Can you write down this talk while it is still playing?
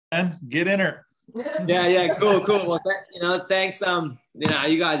man. Get in her. Yeah, cool. Well, thanks.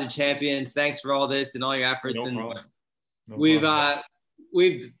 You guys are champions. Thanks for all this and all your efforts. No and problem.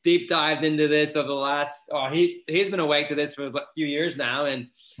 We've deep dived into this over the last. He's been awake to this for a few years now, and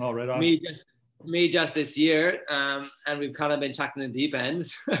right on. me just this year. And we've kind of been chucking the deep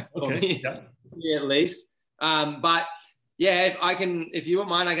end. Okay. Me at least. But yeah, if you won't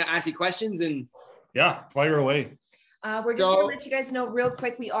mind, I can ask you questions and. Yeah, fire away. We're just going to let you guys know real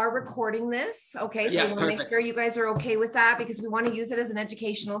quick, we are recording this. Okay, so we want to make sure you guys are okay with that because we want to use it as an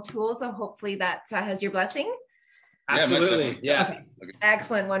educational tool. So hopefully that has your blessing. Absolutely. Yeah. Okay.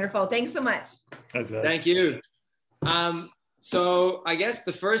 Excellent. Wonderful. Thanks so much. Thank you. So I guess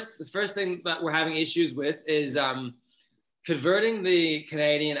the first thing that we're having issues with is converting the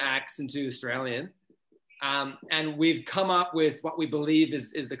Canadian acts into Australian. And we've come up with what we believe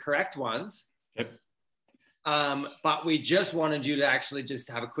is the correct ones. Yep. But we just wanted you to actually just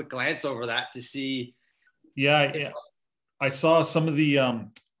have a quick glance over that to see. Yeah. I saw some of the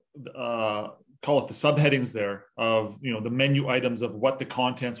call it the subheadings there of the menu items of what the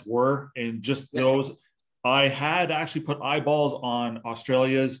contents were, and just those. I had actually put eyeballs on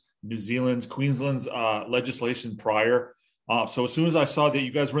Australia's, New Zealand's, Queensland's legislation prior. So as soon as I saw that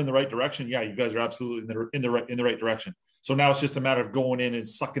you guys were in the right direction, yeah, you guys are absolutely in the right direction. So now it's just a matter of going in and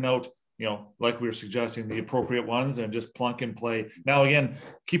sucking out, like we were suggesting, the appropriate ones and just plunk and play. Now, again,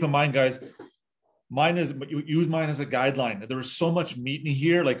 keep in mind, guys, use mine as a guideline. There is so much meat in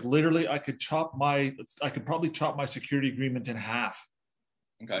here. Like literally I could probably chop my security agreement in half.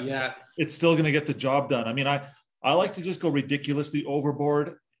 Okay. Yeah. It's still going to get the job done. I mean, I like to just go ridiculously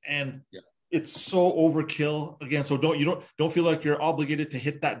overboard, and it's so overkill again. So don't feel like you're obligated to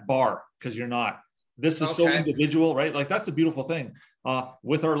hit that bar, because you're not. This is so individual, right? Like that's the beautiful thing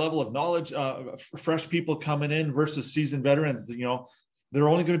with our level of knowledge, fresh people coming in versus seasoned veterans, they're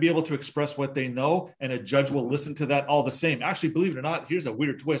only going to be able to express what they know, and a judge will listen to that all the same. Actually, believe it or not, here's a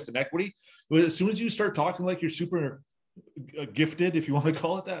weird twist in equity. As soon as you start talking like you're super gifted, if you want to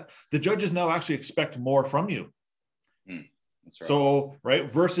call it that, the judges now actually expect more from you. That's right. So,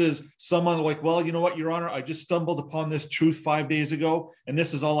 right, versus someone like, well, you know what, Your Honor, I just stumbled upon this truth 5 days ago, and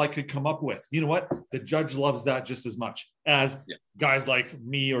this is all I could come up with. You know what? The judge loves that just as much as guys like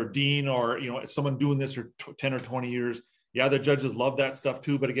me or Dean or, someone doing this for 10 or 20 years. Yeah, the judges love that stuff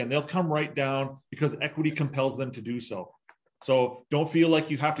too. But again, they'll come right down because equity compels them to do so. So don't feel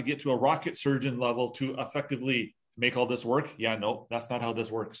like you have to get to a rocket surgeon level to effectively make all this work. Yeah, no, that's not how this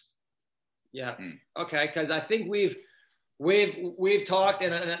works. Yeah. Okay. Because I think we've talked,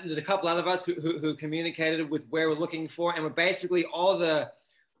 and there's a couple other of us who communicated with where we're looking for, and we're basically all the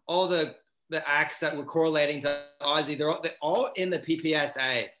acts that we're correlating to Aussie, they're all in the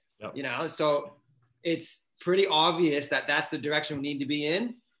PPSA. Yep. So it's pretty obvious that that's the direction we need to be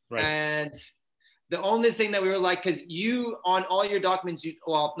in. Right. And the only thing that we were like, because you, on all your documents,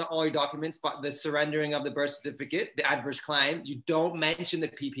 not all your documents, but the surrendering of the birth certificate, the adverse claim, you don't mention the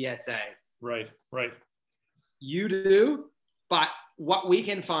PPSA. Right. You do, but what we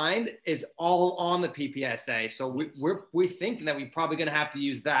can find is all on the PPSA. So we're thinking that we're probably going to have to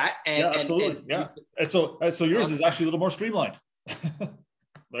use that. Absolutely. And so yours is actually a little more streamlined.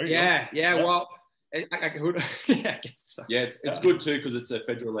 There you go. Yeah. Well, I guess so. Yeah, it's good too because it's a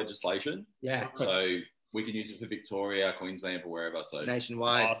federal legislation. Yeah. So we can use it for Victoria, Queensland, or wherever. So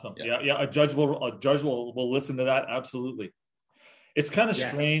nationwide. Awesome. Yeah. A judge will listen to that. Absolutely. It's kind of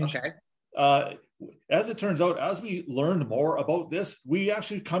strange. Okay. As it turns out, as we learned more about this, we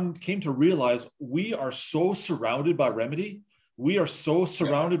actually came to realize we are so surrounded by remedy. We are so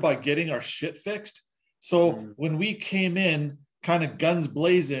surrounded by getting our shit fixed. So when we came in kind of guns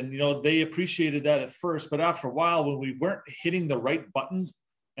blazing, they appreciated that at first, but after a while, when we weren't hitting the right buttons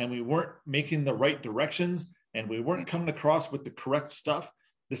and we weren't making the right directions and we weren't coming across with the correct stuff,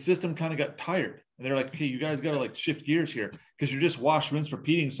 the system kind of got tired. And they're like, okay, you guys got to shift gears here because you're just wash, rinse,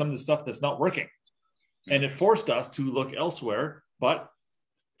 repeating some of the stuff that's not working. And it forced us to look elsewhere, but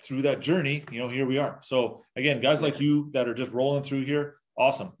through that journey, here we are. So again, guys like you that are just rolling through here,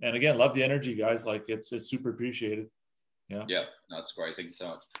 awesome. And again, love the energy, guys. It's super appreciated. Yeah, no, that's great. Thank you so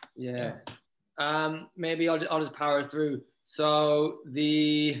much. Yeah. Maybe I'll just power through. So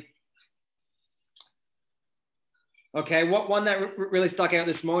one that really stuck out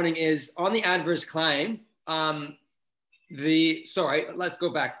this morning is on the adverse claim. Let's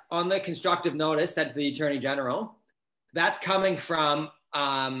go back on the constructive notice sent to the Attorney General. That's coming from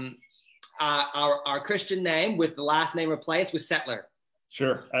our Christian name with the last name replaced with Settler.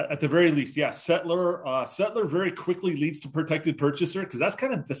 Sure. At the very least, yeah. Settler very quickly leads to protected purchaser because that's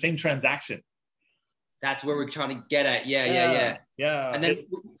kind of the same transaction. That's where we're trying to get at. Yeah. Yeah. And then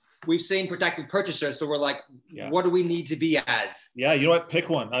we've seen protected purchaser. So we're like, what do we need to be as? Yeah, you know what? Pick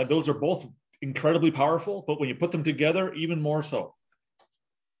one. Those are both incredibly powerful, but when you put them together, even more so.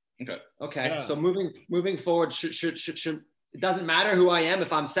 Okay. Yeah. So moving forward, should it doesn't matter who I am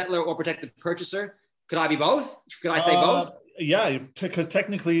if I'm settler or protected purchaser. Could I be both? Could I say both? Yeah, because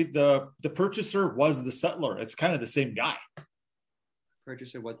technically the purchaser was the settler. It's kind of the same guy.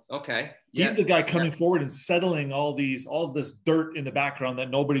 Purchaser was okay. He's the guy coming forward and settling all this dirt in the background that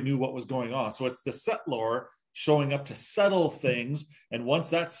nobody knew what was going on. So it's the settler showing up to settle things. And once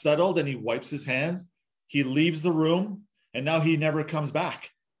that's settled and he wipes his hands, he leaves the room and now he never comes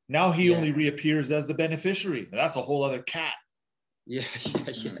back. Now he only reappears as the beneficiary. That's a whole other cat. Yeah.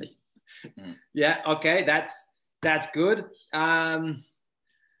 Yeah. Okay. That's good.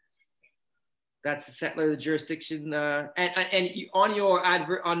 That's the settler of the jurisdiction. And you, on your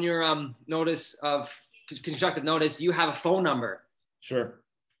advert, on your notice of constructive notice, you have a phone number. Sure.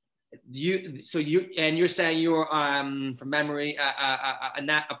 You're saying you're from memory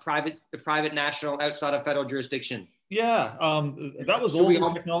a private national outside of federal jurisdiction. Yeah, that was older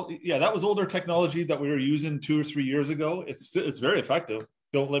technology. Yeah, that was older technology that we were using 2 or 3 years ago. It's very effective.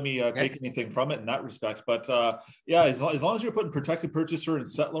 Don't let me take anything from it in that respect. But yeah, as long as you're putting protected purchaser and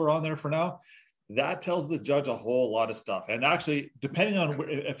settler on there for now, that tells the judge a whole lot of stuff. And actually, depending on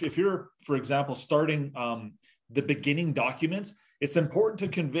if you're, for example, starting the beginning documents, it's important to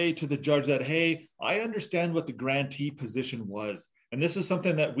convey to the judge that, hey, I understand what the grantee position was. And this is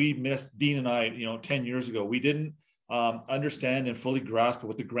something that we missed, Dean and I, 10 years ago. We didn't understand and fully grasp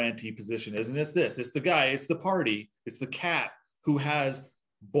what the grantee position is. And it's the guy, it's the party, it's the cat who has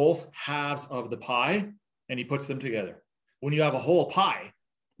both halves of the pie and he puts them together. When you have a whole pie,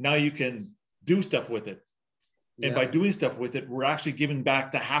 now you can do stuff with it. And by doing stuff with it, we're actually giving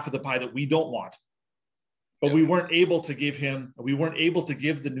back the half of the pie that we don't want. But we weren't able to give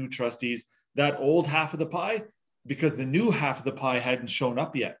the new trustees that old half of the pie because the new half of the pie hadn't shown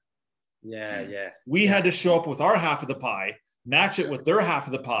up yet. We had to show up with our half of the pie, match it with their half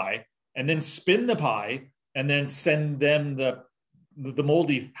of the pie, and then spin the pie and then send them the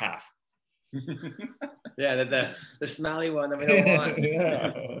moldy half. The smelly one that we don't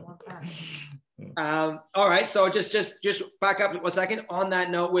want. All right, so just back up 1 second. On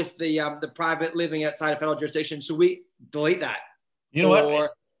that note, with the private living outside of federal jurisdiction, should we delete that? You know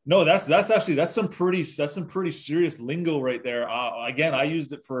what? No, that's some pretty serious lingo right there. Again, I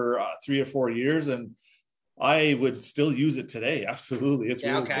used it for 3 or 4 years, and I would still use it today. Absolutely, it's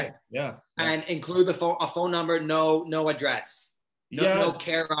really good. Yeah, and include a phone number, no address, no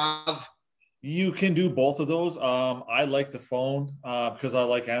care of. You can do both of those. I like the phone because I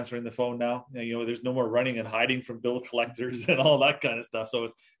like answering the phone now. There's no more running and hiding from bill collectors and all that kind of stuff. So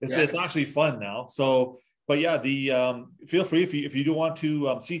it's actually fun now. So, but yeah, feel free if you do want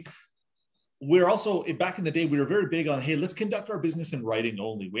to see. We're also, back in the day, we were very big on, hey, let's conduct our business in writing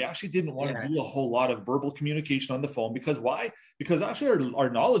only. We actually didn't want to do a whole lot of verbal communication on the phone because why? Because actually our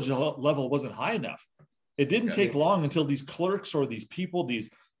knowledge level wasn't high enough. It didn't take long until these clerks or these people, these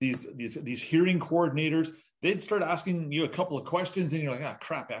hearing coordinators, they'd start asking you a couple of questions and you're like,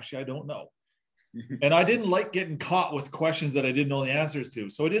 crap, actually, I don't know. And I didn't like getting caught with questions that I didn't know the answers to.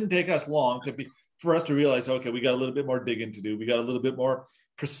 So it didn't take us long for us to realize, okay, we got a little bit more digging to do. We got a little bit more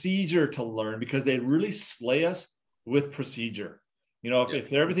procedure to learn because they really slay us with procedure.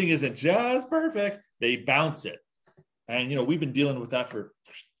 If everything isn't just perfect, they bounce it. And, we've been dealing with that for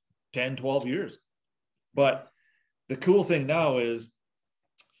 10, 12 years. But the cool thing now is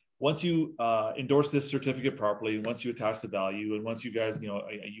once you endorse this certificate properly, once you attach the value, and once you guys,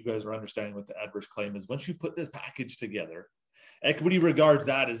 you guys are understanding what the adverse claim is, once you put this package together, equity regards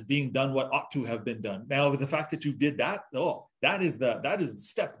that as being done what ought to have been done. Now, with the fact that you did that, that is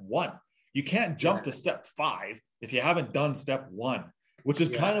step 1. You can't jump to step 5 if you haven't done step 1, which is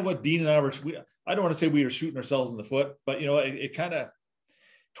kind of what Dean and I were. I don't want to say we were shooting ourselves in the foot, but it kind of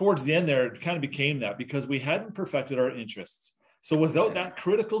towards the end there, it kind of became that because we hadn't perfected our interests. So without that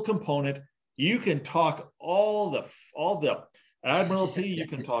critical component, you can talk all the admiralty, you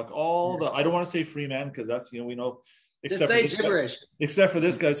can talk all the, I don't want to say free man because that's, we know, except for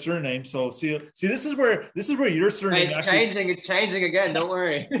this guy's surname. So see, this is where your surname. It's changing again. Don't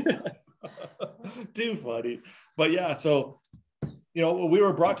worry. Too funny. But yeah, so, we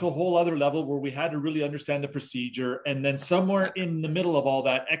were brought to a whole other level where we had to really understand the procedure. And then somewhere in the middle of all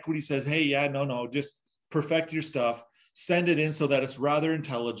that, equity says, hey, just perfect your stuff. Send it in so that it's rather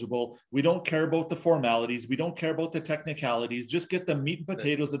intelligible. We don't care about the formalities. We don't care about the technicalities. Just get the meat and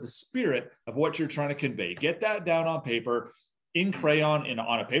potatoes of the spirit of what you're trying to convey. Get that down on paper, in crayon,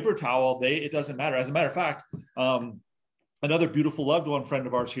 on a paper towel. It doesn't matter. As a matter of fact, another beautiful loved one friend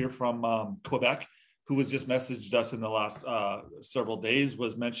of ours here from Quebec, who was just messaged us in the last several days,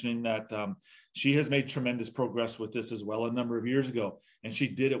 was mentioning that she has made tremendous progress with this as well a number of years ago. And she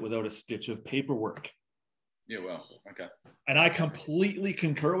did it without a stitch of paperwork. Yeah, well, okay. And I completely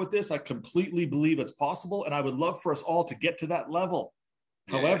concur with this. I completely believe it's possible. And I would love for us all to get to that level.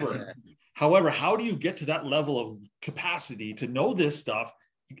 However, how do you get to that level of capacity to know this stuff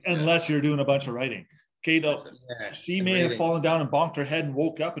unless you're doing a bunch of writing? Okay, she may have fallen down and bonked her head and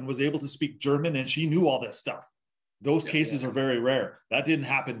woke up and was able to speak German and she knew all this stuff. Those cases are very rare. That didn't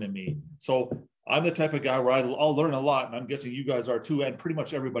happen to me. So I'm the type of guy where I'll learn a lot, and I'm guessing you guys are too, and pretty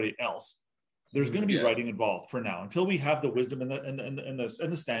much everybody else. There's going to be writing involved for now until we have the wisdom and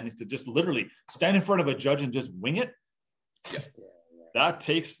the standing to just literally stand in front of a judge and just wing it. That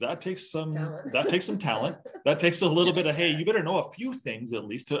takes some talent. That takes some talent. That takes a little bit of, hey, you better know a few things at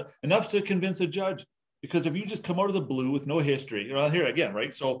least, enough to convince a judge. Because if you just come out of the blue with no history, here again,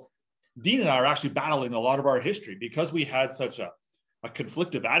 right? So Dean and I are actually battling a lot of our history because we had such a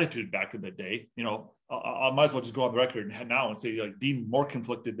conflictive attitude back in the day. I might as well just go on the record now and say, like, Dean more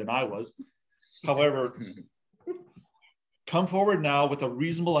conflicted than I was. However, come forward now with a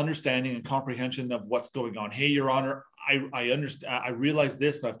reasonable understanding and comprehension of what's going on. Hey, Your Honor, I understand. I realize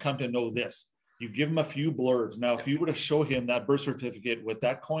this, and I've come to know this. You give him a few blurbs. Now, if you were to show him that birth certificate with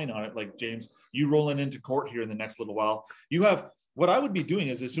that coin on it, like James, you rolling into court here in the next little while, you have, what I would be doing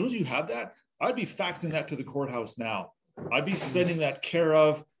is as soon as you have that, I'd be faxing that to the courthouse now. I'd be sending that care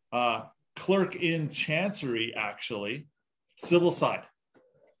of clerk in Chancery, actually, civil side.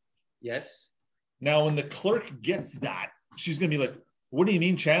 Yes. Now, when the clerk gets that, she's going to be like, what do you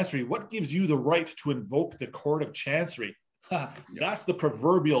mean Chancery? What gives you the right to invoke the court of Chancery? That's the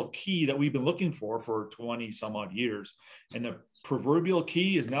proverbial key that we've been looking for 20 some odd years. And the proverbial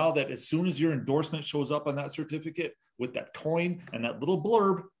key is now that as soon as your endorsement shows up on that certificate with that coin and that little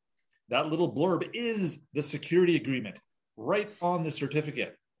blurb is the security agreement right on the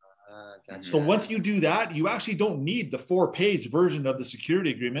certificate. Gotcha. So once you do that, you actually don't need the 4-page version of the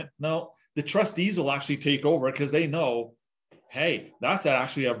security agreement. No, the trustees will actually take over because they know, hey, that's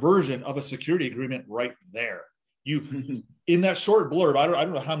actually a version of a security agreement right there. You in that short blurb, I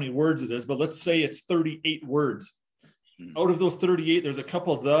don't know how many words it is, but let's say it's 38 words. Out of those 38, there's a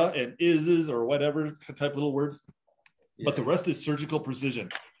couple of the and is's or whatever type little words, but the rest is surgical precision.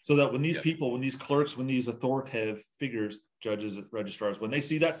 So that when these people, when these clerks, when these authoritative figures, judges, registrars, when they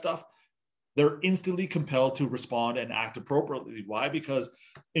see that stuff, they're instantly compelled to respond and act appropriately. Why? Because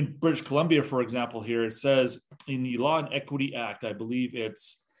in British Columbia, for example, here it says in the Law and Equity Act, I believe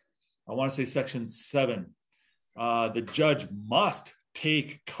it's, I want to say section 7. The judge must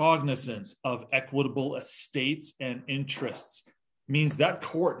take cognizance of equitable estates and interests. Means that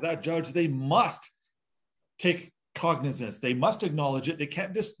court, that judge, they must take cognizance. They must acknowledge it. They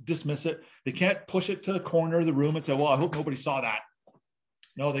can't just dismiss it. They can't push it to the corner of the room and say, well, I hope nobody saw that.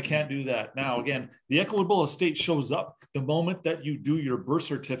 No, they can't do that. Now, again, the equitable estate shows up the moment that you do your birth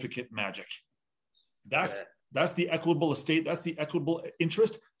certificate magic. That's the equitable estate. That's the equitable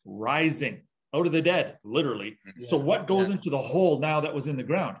interest rising out of the dead, literally. So what goes into the hole now that was in the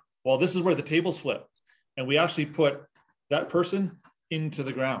ground? Well, this is where the tables flip. And we actually put that person into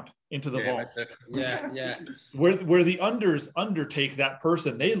the ground, into the vault. Where the unders undertake that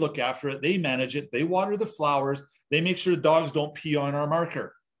person. They look after it. They manage it. They water the flowers. They make sure the dogs don't pee on our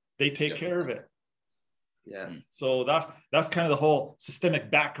marker. They take care of it. So that's kind of the whole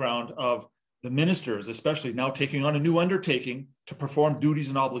systemic background of the ministers, especially now taking on a new undertaking to perform duties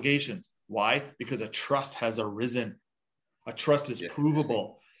and obligations. Why? Because a trust has arisen. A trust is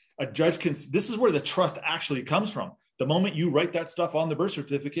provable. A judge can, this is where the trust actually comes from. The moment you write that stuff on the birth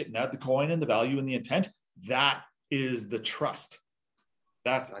certificate and add the coin and the value and the intent, that is the trust.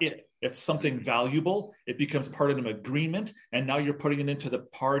 That's it. It's something valuable. It becomes part of an agreement. And now you're putting it into the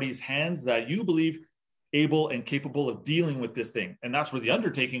party's hands that you believe able and capable of dealing with this thing. And that's where the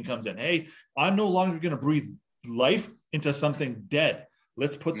undertaking comes in. Hey, I'm no longer going to breathe life into something dead.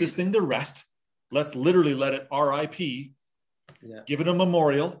 Let's put this thing to rest. Let's literally let it RIP, give it a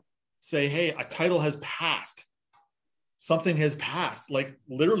memorial, say, hey, a title has passed. Something has passed. Like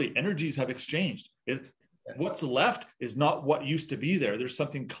literally energies have exchanged. What's left is not what used to be there. There's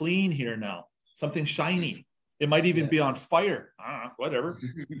something clean here now, something shiny. It might even be on fire. Whatever.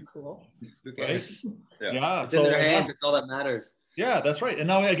 Cool. Right? It's in their hands. It's all that matters. Yeah, that's right. And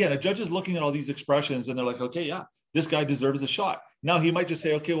now again, a judge is looking at all these expressions and they're like, okay, this guy deserves a shot. Now he might just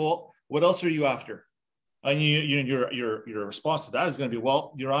say, okay, well, what else are you after? And your response to that is going to be,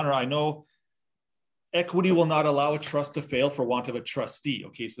 well, Your Honor, I know equity will not allow a trust to fail for want of a trustee.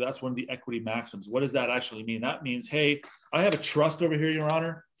 Okay, so that's one of the equity maxims. What does that actually mean? That means, hey, I have a trust over here, Your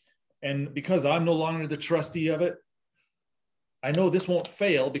Honor, and because I'm no longer the trustee of it, I know this won't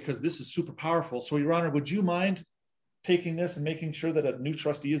fail because this is super powerful. So, Your Honor, would you mind taking this and making sure that a new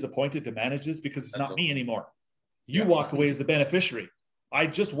trustee is appointed to manage this, because it's not me anymore. You walk away as the beneficiary. I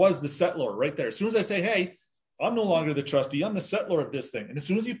just was the settlor right there. As soon as I say, hey, I'm no longer the trustee, I'm the settlor of this thing. And as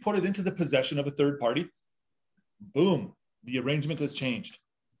soon as you put it into the possession of a third party, boom, the arrangement has changed.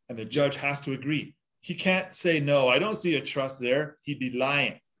 And the judge has to agree. He can't say, no, I don't see a trust there. He'd be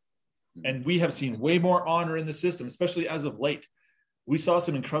lying. And we have seen way more honor in the system, especially as of late. We saw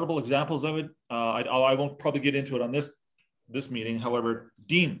some incredible examples of it. I won't probably get into it on this meeting. However,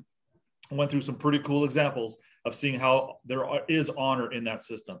 Dean went through some pretty cool examples of seeing how there is honor in that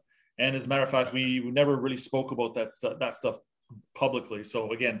system. And as a matter of fact, we never really spoke about that stuff publicly.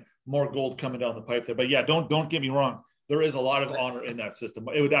 So again, more gold coming down the pipe there. But yeah, don't get me wrong. There is a lot of honor in that system.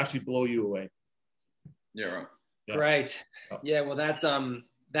 It would actually blow you away. Yeah, right. Yeah. Right. Yeah. Well,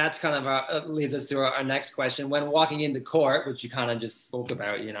 that's kind of leads us to our next question. When walking into court, which you kind of just spoke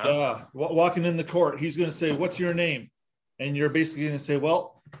about, you know. Yeah. Walking in the court, he's going to say, "What's your name?" And you're basically going to say,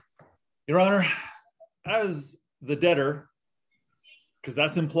 "Well, Your Honor, as the debtor," because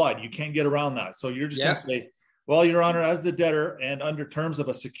that's implied. You can't get around that. So you're just going to say, "Well, Your Honor, as the debtor and under terms of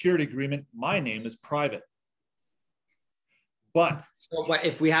a security agreement, my name is private." But so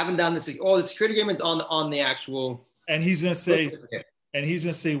if we haven't done this, the security agreement's on the actual. And he's going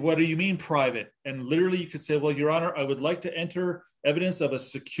to say, "What do you mean private?" And literally you could say, "Well, Your Honor, I would like to enter evidence of a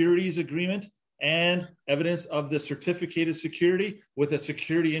securities agreement and evidence of the certificated security with a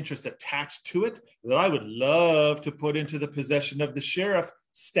security interest attached to it that I would love to put into the possession of the sheriff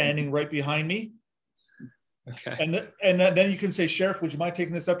standing right behind me." Okay. And then you can say, "Sheriff, would you mind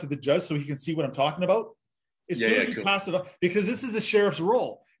taking this up to the judge so he can see what I'm talking about?" As soon as you pass it up, because this is the sheriff's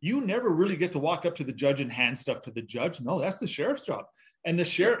role. You never really get to walk up to the judge and hand stuff to the judge. No, that's the sheriff's job. And the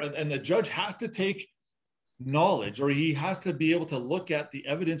sheriff and the judge has to take knowledge, or he has to be able to look at the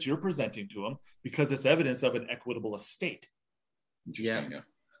evidence you're presenting to him, because it's evidence of an equitable estate. Yeah.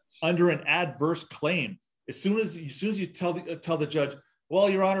 Under an adverse claim, as soon as you tell the judge, "Well,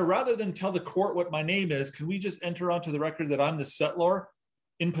 Your Honor, rather than tell the court what my name is, can we just enter onto the record that I'm the settlor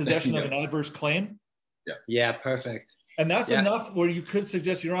in possession of an adverse claim?" Yeah, perfect. And that's enough where you could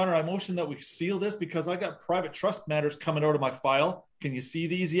suggest, "Your Honor, I motion that we seal this because I got private trust matters coming out of my file. Can you see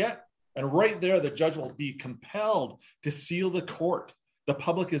these yet?" And right there, the judge will be compelled to seal the court. The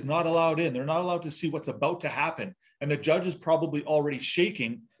public is not allowed in. They're not allowed to see what's about to happen. And the judge is probably already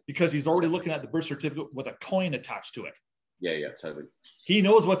shaking because he's already looking at the birth certificate with a coin attached to it. Yeah, totally. He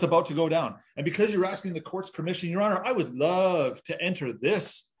knows what's about to go down. And because you're asking the court's permission, Your Honor, I would love to enter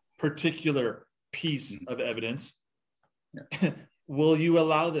this particular piece of evidence. Will you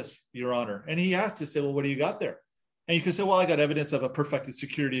allow this, Your Honor? And he has to say, "Well, what do you got there?" And you can say, "Well, I got evidence of a perfected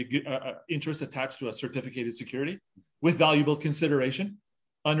security interest attached to a certificated security with valuable consideration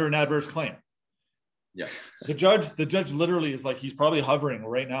under an adverse claim." Yeah. The judge literally is like, he's probably hovering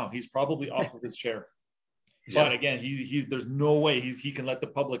right now. He's probably off of his chair. But again, he there's no way he can let the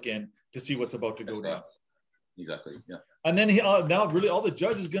public in to see what's about to go down. Exactly. Yeah. And then now really all the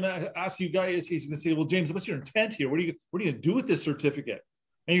judge is going to ask you guys, he's going to say, "Well, James, what's your intent here? What are you going to do with this certificate?"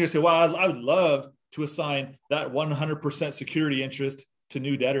 And you're going to say, "Well, I would love to assign that 100% security interest to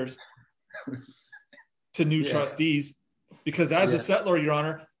new debtors, to new trustees, because as the settlor, Your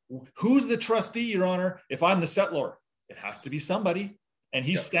Honor, who's the trustee, Your Honor? If I'm the settlor, it has to be somebody, and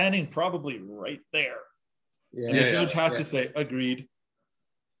he's standing probably right there." And the judge has to say, "Agreed."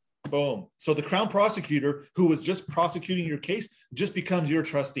 Boom. So the Crown prosecutor, who was just prosecuting your case, just becomes your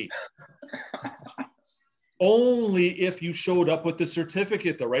trustee. Only if you showed up with the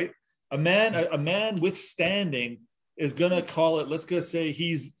certificate, though, right? A man with standing is gonna call it. Let's go say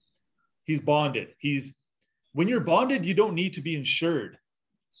he's bonded. When you're bonded, you don't need to be insured.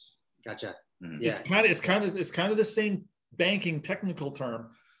 Gotcha. Yeah. It's kind of the same banking technical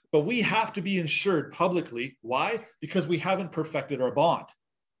term, but we have to be insured publicly. Why? Because we haven't perfected our bond.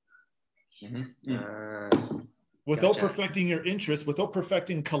 Without perfecting your interest, without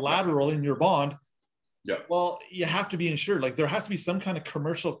perfecting collateral in your bond, well, you have to be insured. Like there has to be some kind of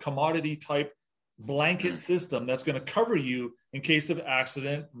commercial commodity type blanket system that's going to cover you in case of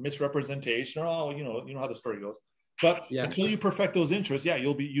accident, misrepresentation, or you know how the story goes. But until you perfect those interests,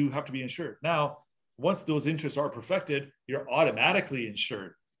 you have to be insured. Now, once those interests are perfected, you're automatically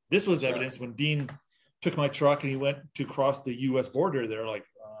insured. This was evidence when Dean took my truck and he went to cross the U.S. border there, like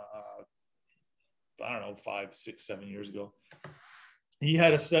I don't know, 5, 6, 7 years ago. He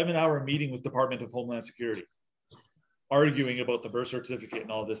had a 7-hour meeting with Department of Homeland Security, arguing about the birth certificate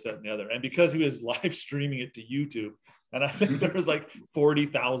and all this, that, and the other. And because he was live streaming it to YouTube, and I think there was like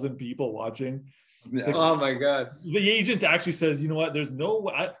 40,000 people watching. Yeah. Oh my God. The agent actually says, you know what, there's no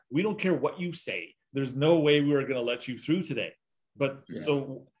way, we don't care what you say. There's no way we are going to let you through today. But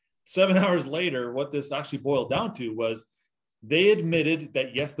so 7 hours later, what this actually boiled down to was they admitted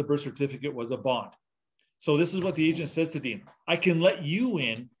that, yes, the birth certificate was a bond. So this is what the agent says to Dean. I can let you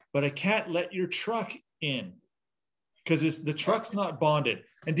in, but I can't let your truck in because the truck's not bonded.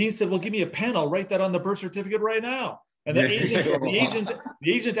 And Dean said, well, give me a pen. I'll write that on the birth certificate right now. And the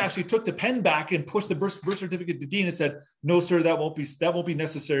agent actually took the pen back and pushed the birth certificate to Dean and said, no, sir, that won't be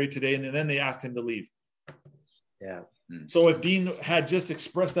necessary today. And then they asked him to leave. Yeah. So if Dean had just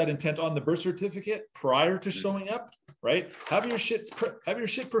expressed that intent on the birth certificate prior to showing up, right? Have your shit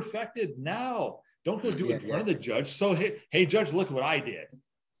perfected now. Don't go do it in front of the judge. So, hey, judge, look what I did.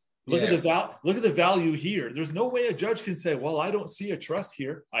 Look at the value here. There's no way a judge can say, well, I don't see a trust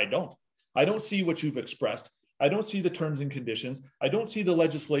here. I don't see what you've expressed. I don't see the terms and conditions. I don't see the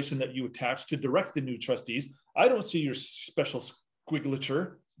legislation that you attach to direct the new trustees. I don't see your special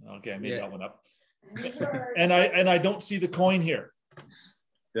squigglature. Okay, I made that one up. and I don't see the coin here.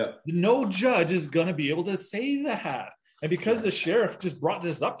 Yeah. No judge is going to be able to say that. And because the sheriff just brought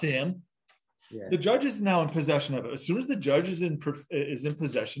this up to him, the judge is now in possession of it. As soon as the judge is in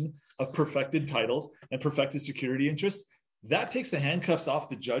possession of perfected titles and perfected security interests, that takes the handcuffs off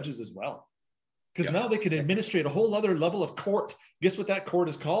the judges as well. Because now they can administrate a whole other level of court. Guess what that court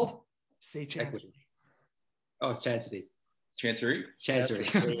is called? Say Chancery. Oh, Chancery. Chancery? Chancery.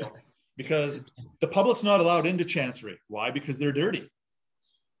 Because the public's not allowed into Chancery. Why? Because they're dirty.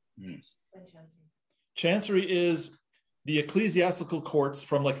 Chancery is the ecclesiastical courts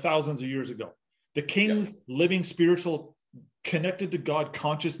from like thousands of years ago. The king's living spiritual connected to God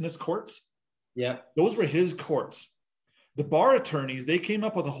consciousness courts. Yeah. Those were his courts. The bar attorneys, they came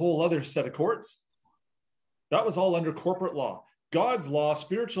up with a whole other set of courts. That was all under corporate law. God's law,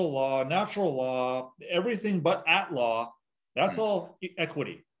 spiritual law, natural law, everything but at law, that's all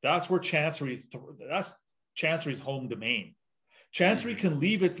equity. That's where that's Chancery's home domain. Chancery can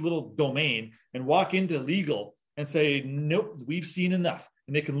leave its little domain and walk into legal and say, nope, we've seen enough.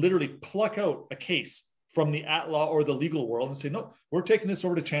 And they can literally pluck out a case from the at law or the legal world and say, no, we're taking this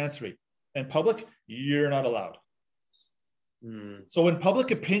over to Chancery. And public, you're not allowed. So in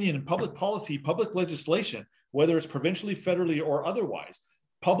public opinion and public policy, public legislation, whether it's provincially, federally, or otherwise,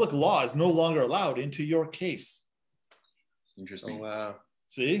 public law is no longer allowed into your case. Interesting. Oh, wow.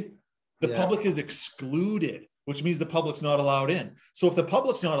 See, the public is excluded, which means the public's not allowed in. So if the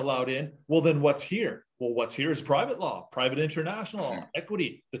public's not allowed in, well, then what's here? Well, what's here is private law, private international law,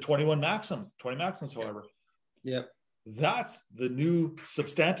 equity, the 20 maxims, however. Yep. That's the new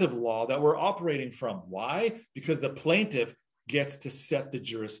substantive law that we're operating from. Why? Because the plaintiff gets to set the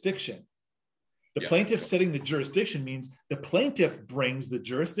jurisdiction. The plaintiff setting the jurisdiction means the plaintiff brings the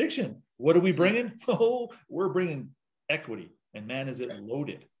jurisdiction. What are we bringing? Oh, we're bringing equity. And man, is it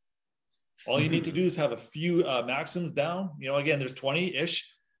loaded. All you need to do is have a few maxims down. You know, again, there's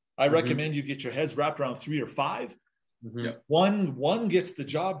 20-ish. I recommend you get your heads wrapped around 3 or 5. One gets the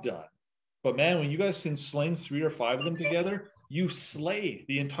job done. But man, when you guys can sling 3 or 5 of them together, you slay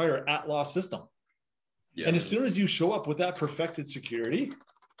the entire at-law system. And as soon as you show up with that perfected security,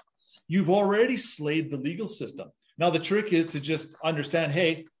 you've already slayed the legal system. Now, the trick is to just understand,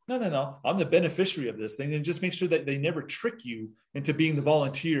 hey, no, I'm the beneficiary of this thing, and just make sure that they never trick you into being the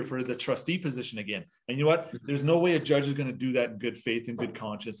volunteer for the trustee position again. And you know what? There's no way a judge is going to do that in good faith and good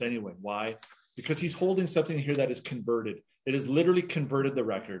conscience anyway. Why? Because he's holding something here that is converted. It has literally converted the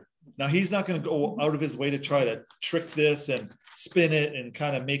record. Now, he's not going to go out of his way to try to trick this and spin it and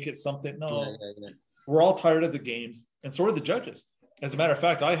kind of make it something. No. We're all tired of the games, and so are the judges. As a matter of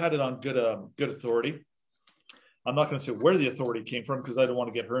fact, I had it on good authority. I'm not going to say where the authority came from because I don't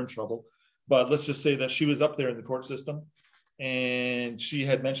want to get her in trouble. But let's just say that she was up there in the court system, and she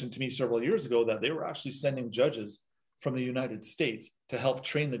had mentioned to me several years ago that they were actually sending judges from the United States to help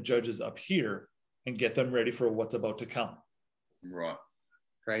train the judges up here and get them ready for what's about to come. Right.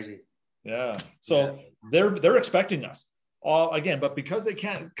 Crazy. Yeah. So they're expecting us again, but because they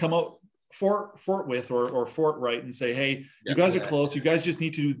can't come out forthwith or forthright and say, hey, you guys are close. You guys just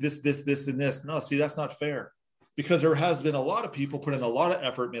need to do this, and this. No, see, that's not fair, because there has been a lot of people put in a lot of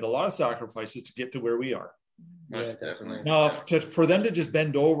effort, made a lot of sacrifices to get to where we are. Most definitely. Now, for them to just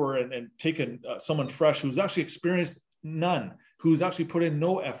bend over and take someone fresh who's actually experienced none, who's actually put in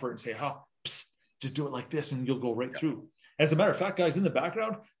no effort and say, just do it like this and you'll go right through. As a matter of fact, guys, in the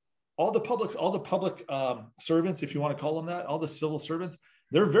background, all the public servants, if you want to call them that, all the civil servants,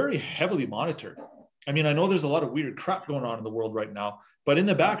 they're very heavily monitored. I mean, I know there's a lot of weird crap going on in the world right now, but in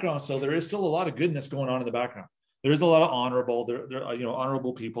the background, so there is still a lot of goodness going on in the background. There is a lot of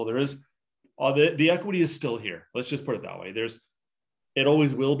honorable people. There is the equity is still here. Let's just put it that way. It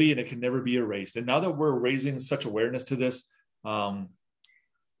always will be, and it can never be erased. And now that we're raising such awareness to this,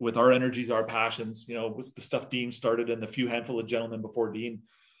 with our energies, our passions, with the stuff Dean started and the few handful of gentlemen before Dean,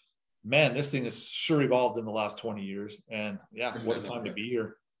 man, this thing has sure evolved in the last 20 years. And yeah, what a time to be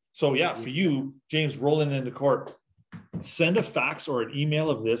here. So yeah, for you, James, rolling into court, send a fax or an email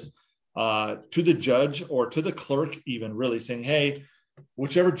of this to the judge or to the clerk, even, really saying, hey,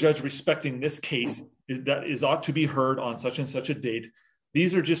 whichever judge respecting this case that ought to be heard on such and such a date.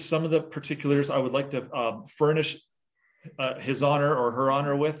 These are just some of the particulars I would like to furnish his honor or her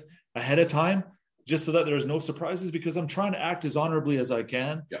honor with ahead of time, just so that there's no surprises, because I'm trying to act as honorably as I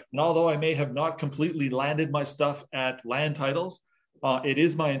can. Yeah. And although I may have not completely landed my stuff at land titles, it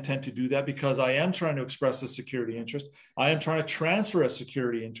is my intent to do that because I am trying to express a security interest. I am trying to transfer a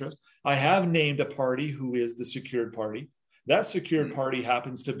security interest. I have named a party who is the secured party. That secured party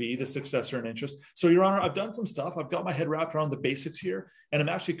happens to be the successor in interest. So, Your Honor, I've done some stuff. I've got my head wrapped around the basics here, and I'm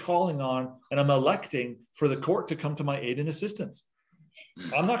actually calling on and I'm electing for the court to come to my aid and assistance.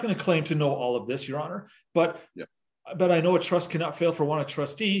 I'm not going to claim to know all of this, Your Honor, but I know a trust cannot fail for want of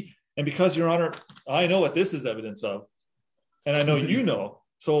trustee. And because, Your Honor, I know what this is evidence of, and I know you know.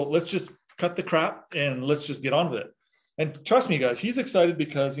 So let's just cut the crap and let's just get on with it. And trust me, guys, he's excited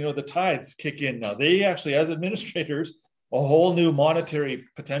because, the tides kick in now. They actually, as administrators, a whole new monetary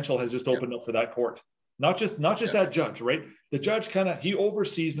potential has just opened up for that court. Not just that judge, right? The judge he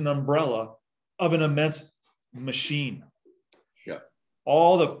oversees an umbrella of an immense machine. Yeah.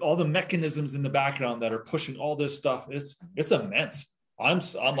 All the mechanisms in the background that are pushing all this stuff. It's immense. I'm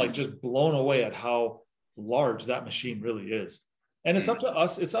like just blown away at how large that machine really is. And it's up to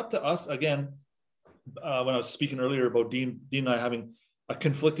us. It's up to us again. When I was speaking earlier about Dean and I having a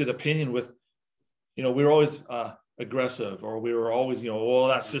conflicted opinion with, we were always aggressive, or we were always,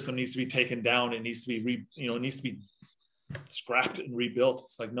 that system needs to be taken down. It needs to be it needs to be scrapped and rebuilt.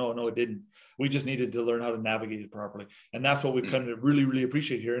 It's like, no, it didn't. We just needed to learn how to navigate it properly. And that's what we've come to really, really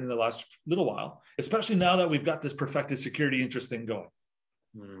appreciate here in the last little while, especially now that we've got this perfected security interest thing going.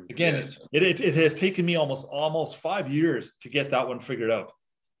 Again, it has taken me almost 5 years to get that one figured out.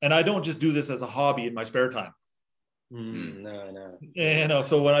 And I don't just do this as a hobby in my spare time. No.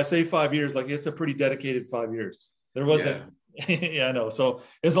 So when I say 5 years, like, it's a pretty dedicated 5 years. There wasn't, I know. So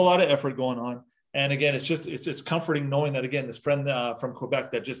there's a lot of effort going on. And again, it's comforting knowing that, again, this friend from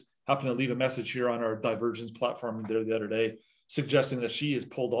Quebec that just happened to leave a message here on our Divergence platform there the other day, suggesting that she has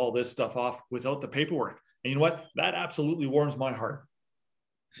pulled all this stuff off without the paperwork. And you know what? That absolutely warms my heart.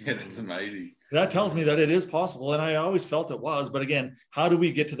 Yeah, that's amazing. That tells me that it is possible. And I always felt it was. But again, how do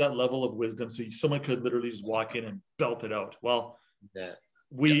we get to that level of wisdom so someone could literally just walk in and belt it out? Well,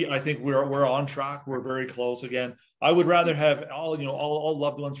 I think we're on track. We're very close. Again, I would rather have all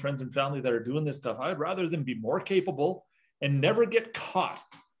loved ones, friends, and family that are doing this stuff. I'd rather them be more capable and never get caught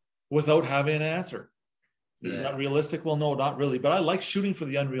without having an answer. Is that realistic? Well, no, not really. But I like shooting for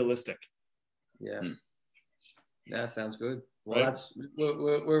the unrealistic. Yeah. That sounds good. Well, right.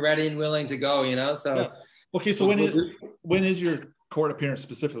 We're ready and willing to go, So okay. So when is your court appearance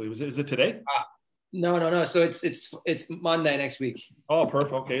specifically? Is it today? No. So it's Monday next week. Oh,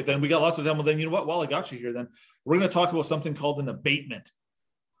 perfect. Okay, then we got lots of time. Well, then you know what? While I got you here, then we're going to talk about something called an abatement.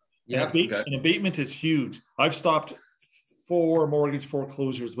 Yeah. An abatement is huge. I've stopped 4 mortgage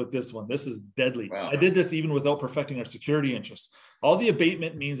foreclosures with this one. This is deadly. Wow. I did this even without perfecting our security interests. All the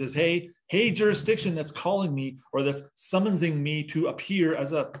abatement means is, hey, jurisdiction that's calling me or that's summonsing me to appear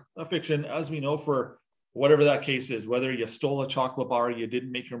as a fiction, as we know, for whatever that case is, whether you stole a chocolate bar, you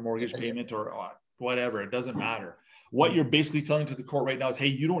didn't make your mortgage payment, or whatever, it doesn't matter. What you're basically telling to the court right now is, hey,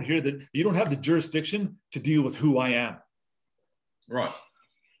 you don't have the jurisdiction to deal with who I am. Right.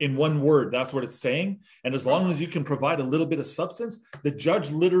 In one word, that's what it's saying. And as long as you can provide a little bit of substance, the judge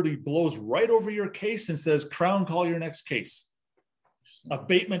literally blows right over your case and says, Crown, call your next case.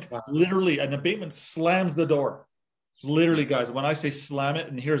 Abatement, literally, an abatement slams the door. Literally, guys, when I say slam it,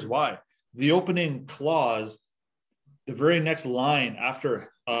 and here's why. The opening clause, the very next line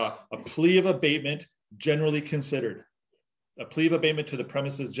after a plea of abatement generally considered. A plea of abatement to the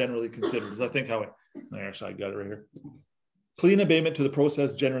premises generally considered. Is I think how actually I got it right here. Plea and abatement to the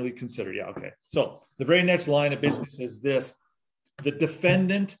process generally considered. Yeah, okay. So the very next line, it basically says this: the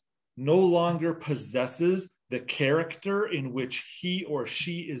defendant no longer possesses the character in which he or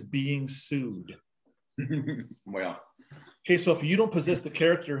she is being sued. Well, Okay, so if you don't possess the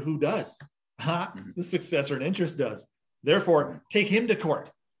character, who does? The successor in interest does. Therefore, take him to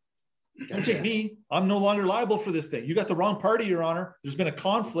court. Don't take me. I'm no longer liable for this thing. You got the wrong party, Your Honor. There's been a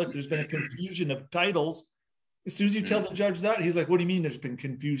conflict. There's been a confusion of titles. As soon as you tell the judge that, he's like, what do you mean there's been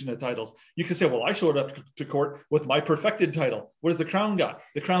confusion of titles? You can say, well, I showed up to court with my perfected title. What has the Crown got?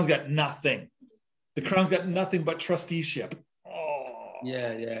 The Crown's got nothing. The Crown's got nothing but trusteeship. Oh.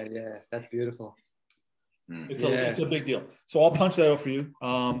 Yeah. That's beautiful. It's a big deal. So I'll punch that out for you.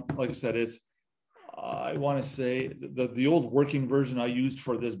 Like I said, I want to say the old working version I used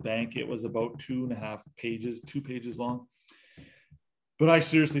for this bank, it was about 2.5 pages, 2 pages long. But I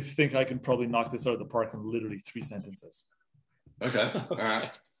seriously think I can probably knock this out of the park in literally 3 sentences. Okay. All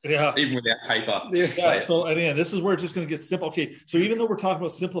right. Yeah. Even without paper. Yeah. So again, this is where it's just going to get simple. Okay. So even though we're talking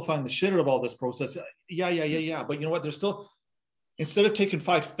about simplifying the shit out of all this process, yeah. But you know what? There's still, instead of taking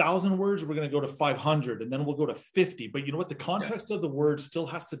 5,000 words, we're going to go to 500 and then we'll go to 50. But you know what? The context of the word still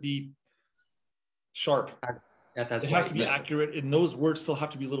has to be sharp. It has to be accurate, and those words still have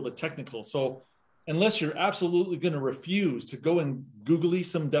to be a little bit technical. So unless you're absolutely going to refuse to go and Googly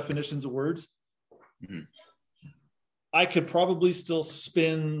some definitions of words, I could probably still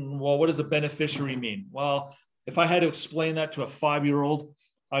spin, well, what does a beneficiary mean? Well, if I had to explain that to a 5-year-old,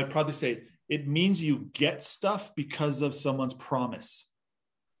 I'd probably say it means you get stuff because of someone's promise.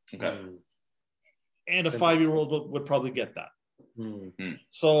 Okay. And a 5-year-old would probably get that.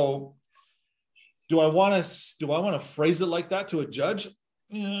 So do I want to phrase it like that to a judge?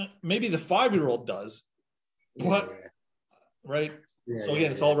 Maybe the 5-year-old does, but right. So again,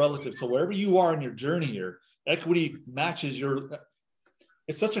 it's all relative. So wherever you are in your journey here, equity matches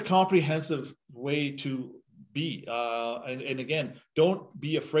it's such a comprehensive way to be. And again, don't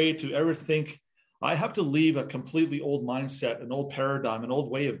be afraid to ever think I have to leave a completely old mindset, an old paradigm, an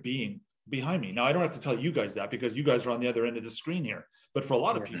old way of being behind me. Now, I don't have to tell you guys that because you guys are on the other end of the screen here, but for a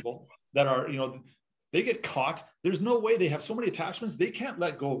lot of people that are, they get caught. There's no way. They have so many attachments. They can't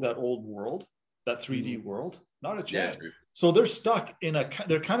let go of that old world, that 3D world, not a chance. Yeah, so they're stuck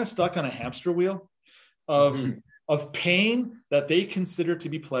they're kind of stuck on a hamster wheel of pain that they consider to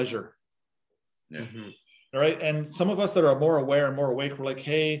be pleasure. Yeah. All right. And some of us that are more aware and more awake, we're like,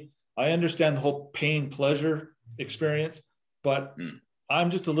 hey, I understand the whole pain pleasure experience, but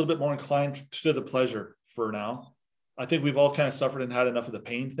I'm just a little bit more inclined to the pleasure for now. I think we've all kind of suffered and had enough of the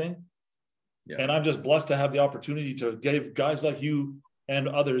pain thing. Yeah. And I'm just blessed to have the opportunity to give guys like you and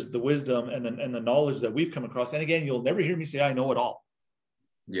others the wisdom and the knowledge that we've come across. And again, you'll never hear me say I know it all.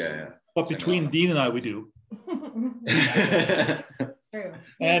 Yeah. But between Dean and I, we do.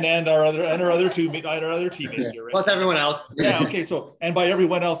 and our other teammates here, right? Plus everyone else. Yeah. Okay. So, and by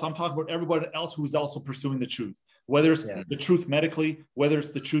everyone else, I'm talking about everybody else who's also pursuing the truth, whether it's the truth medically, whether it's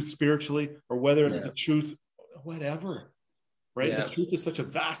the truth spiritually, or whether it's the truth, whatever. Right. Yeah. The truth is such a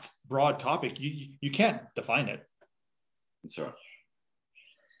vast, broad topic. You can't define it. That's right.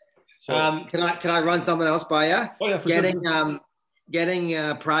 So, can I run something else by you? Oh yeah, for sure. Getting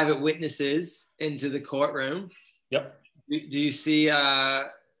private witnesses into the courtroom. Yep. Do you see a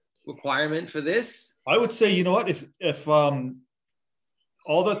requirement for this? I would say, you know what, if all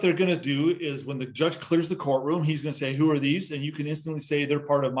that they're going to do is when the judge clears the courtroom, he's going to say, who are these? And you can instantly say they're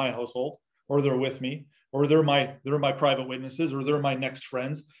part of my household, or they're with me, or they're my private witnesses, or they're my next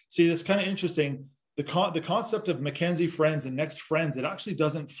friends. See, that's kind of interesting. The concept of Mackenzie friends and next friends, it actually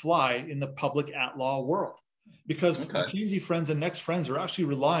doesn't fly in the public at law world, because Mackenzie friends and next friends are actually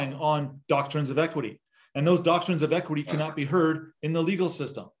relying on doctrines of equity. And those doctrines of equity cannot be heard in the legal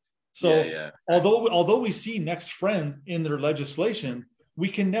system. So although we see next friend in their legislation, we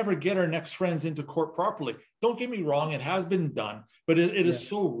can never get our next friends into court properly. Don't get me wrong, it has been done, but it is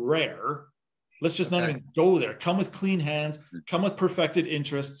so rare. Let's just not even go there. Come with clean hands, come with perfected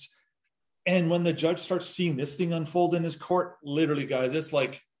interests. And when the judge starts seeing this thing unfold in his court, literally, guys, it's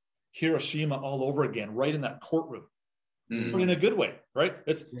like Hiroshima all over again, right in that courtroom. But in a good way, right?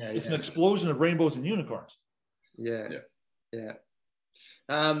 It's an explosion of rainbows and unicorns. Yeah.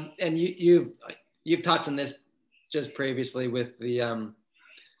 And you've touched on this just previously with the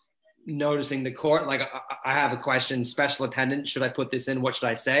noticing the court. Like I have a question, special attendant, should I put this in? What should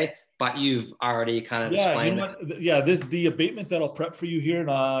I say? But you've already kind of explained it. The abatement that I'll prep for you here,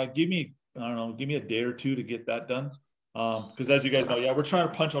 and give me a day or two to get that done. Because as you guys know, we're trying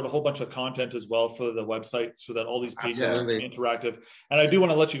to punch out a whole bunch of content as well for the website so that all these pages are interactive. And I do want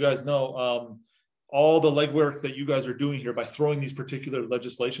to let you guys know all the legwork that you guys are doing here by throwing these particular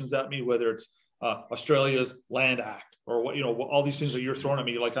legislations at me, whether it's Australia's Land Act or all these things that you're throwing at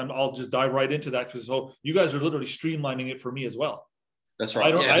me. Like I'll just dive right into that because so you guys are literally streamlining it for me as well. That's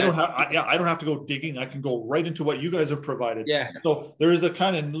right. I don't have to go digging. I can go right into what you guys have provided. Yeah. So there is a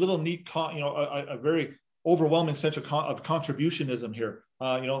kind of little neat, a very overwhelming sense of contributionism here.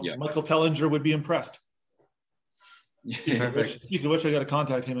 Michael Tellinger would be impressed. Speaking of which, I got to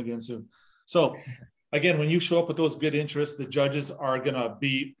contact him again soon. So again, when you show up with those good interests, the judges are going to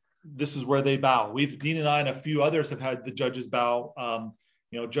be, this is where they bow. Dean and I and a few others have had the judges bow,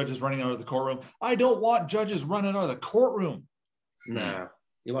 judges running out of the courtroom. I don't want judges running out of the courtroom. No,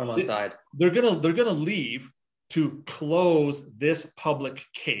 you want them on side. They're gonna leave to close this public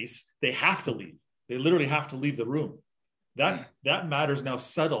case. They have to leave. They literally have to leave the room. That matter's now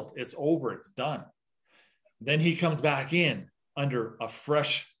settled. It's over. It's done. Then he comes back in under a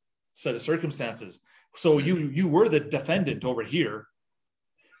fresh set of circumstances. So you were the defendant over here,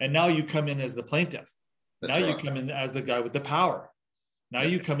 and now you come in as the plaintiff. You come in as the guy with the power. Now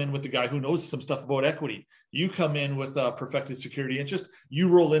you come in with the guy who knows some stuff about equity. You come in with a perfected security interest. You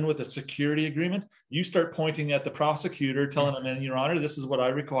roll in with a security agreement. You start pointing at the prosecutor, telling him, "And Your Honor, this is what I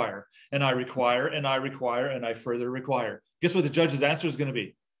require, and I require, and I require, and I further require." Guess what the judge's answer is going to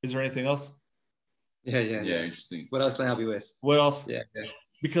be? Is there anything else? Yeah. Interesting. What else can I help you with? What else? Yeah.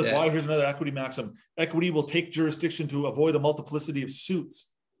 Because why? Here's another equity maxim. Equity will take jurisdiction to avoid a multiplicity of suits.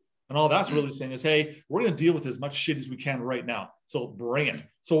 And all that's really saying is, hey, we're going to deal with as much shit as we can right now. So bring it.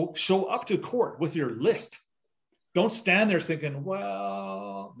 So show up to court with your list. Don't stand there thinking,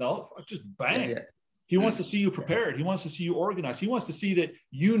 well, no, just bang. Yeah. He wants to see you prepared. He wants to see you organized. He wants to see that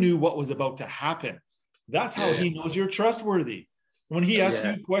you knew what was about to happen. That's how he knows you're trustworthy. When he asks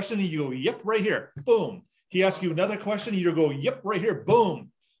you a question, you go, yep, right here. Boom. He asks you another question, you go, yep, right here.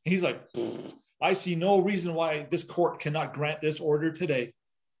 Boom. And he's like, I see no reason why this court cannot grant this order today.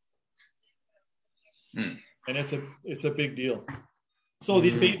 And it's a big deal. So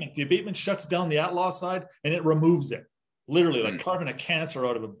the abatement shuts down the at-law side and it removes it, literally like carving a cancer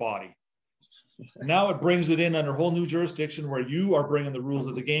out of a body. Now it brings it in under a whole new jurisdiction where you are bringing the rules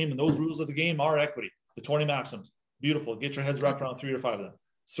of the game, and those rules of the game are equity, the 20 maxims. Beautiful. Get your heads wrapped around 3 or 5 of them.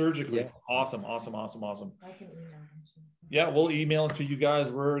 Surgically. Awesome. Yeah, we'll email it to you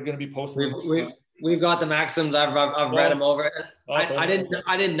guys. We're going to be posting. We've got the maxims. I've read them over. I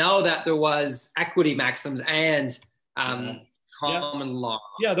didn't know that there was equity maxims and common law.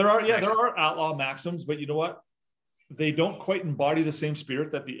 Yeah, there are outlaw maxims, but you know what? They don't quite embody the same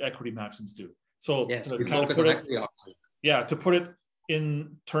spirit that the equity maxims do. So to put it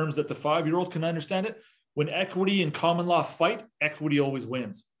in terms that the 5-year-old can understand it, when equity and common law fight, equity always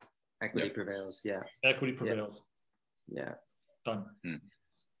wins. Equity prevails. Yeah. Equity prevails. Yeah. Done.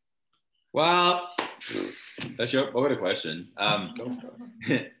 Well, I've got a question.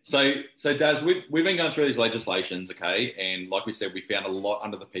 So Daz, we've been going through these legislations, okay, and like we said, we found a lot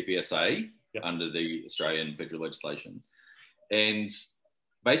under the PPSA, under the Australian federal legislation, and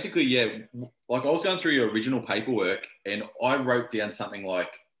basically, like I was going through your original paperwork, and I wrote down something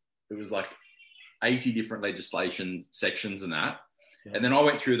like it was like 80 different legislation sections and that. Yeah. And then I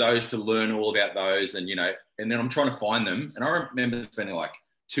went through those to learn all about those, and and then I'm trying to find them, and I remember spending like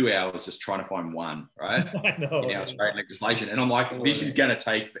 2 hours just trying to find one, right? I know. In our Australian legislation. And I'm like, this is going to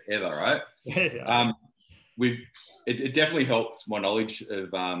take forever, right? Yeah. It definitely helped my knowledge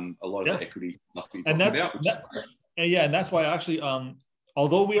of a lot of the equity stuff we talked about. And that's why actually,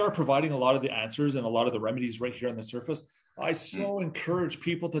 although we are providing a lot of the answers and a lot of the remedies right here on the surface, I so encourage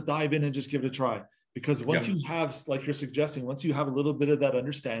people to dive in and just give it a try. Because once you have, like you're suggesting, once you have a little bit of that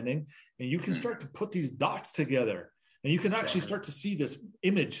understanding, and you can start to put these dots together, and you can actually start to see this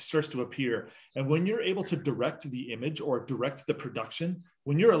image starts to appear. And when you're able to direct the image or direct the production,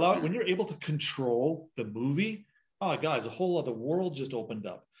 when you're able to control the movie, guys, a whole other world just opened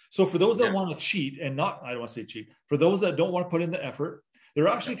up. So for those that want to cheat I don't want to say cheat, for those that don't want to put in the effort, they're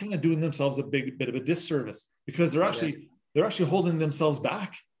actually kind of doing themselves a big bit of a disservice, because they're actually holding themselves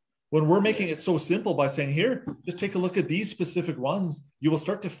back. When we're making it so simple by saying, here, just take a look at these specific ones, you will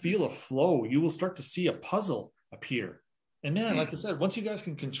start to feel a flow. You will start to see a puzzle appear. And man, like I said, once you guys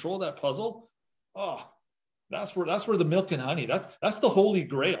can control that puzzle, that's where the milk and honey, that's the holy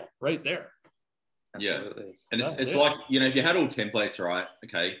grail right there. Absolutely. Yeah. And it's like, if you had all templates, right?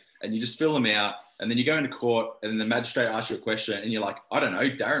 Okay. And you just fill them out, and then you go into court, and then the magistrate asks you a question, and you're like, I don't know,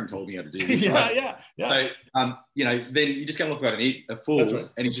 Darren told me how to do this. Yeah. So, then you're just going to look at a fool,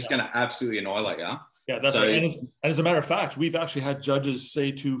 and he's just going to absolutely annihilate you. Yeah, that's right. And as a matter of fact, we've actually had judges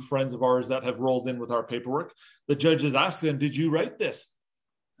say to friends of ours that have rolled in with our paperwork, the judges ask them, did you write this?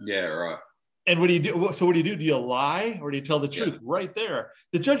 Yeah, right. And what do you do? So what do you do? Do you lie, or do you tell the truth? Right there.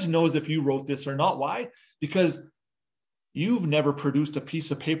 The judge knows if you wrote this or not. Why? Because you've never produced a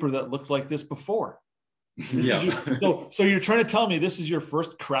piece of paper that looked like this before. So you're trying to tell me this is your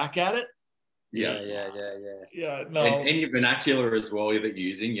first crack at it? Yeah. No. And your vernacular as well that you're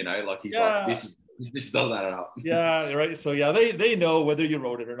using, like he's like, this doesn't add up. Yeah, right. So they know whether you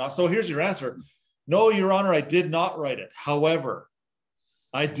wrote it or not. So here's your answer. No, Your Honor, I did not write it. However,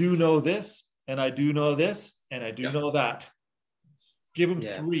 I do know this, and I do know this, and I do know that. Give him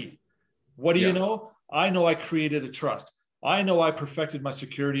 3. What do you know? I know I created a trust. I know I perfected my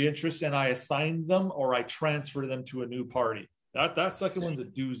security interests, and I assigned them or I transferred them to a new party. That second one's a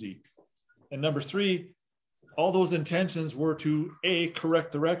doozy. And number 3, all those intentions were to A,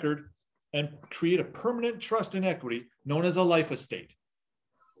 correct the record and create a permanent trust in equity known as a life estate.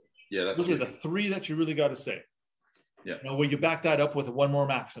 Yeah, those are the 3 that you really got to say. Yeah. Now, when you back that up with one more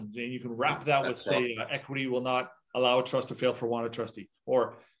maxim, and you can wrap that with, say, equity will not allow a trust to fail for want of trustee,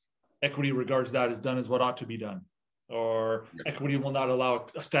 or equity regards that as done as what ought to be done, or equity will not allow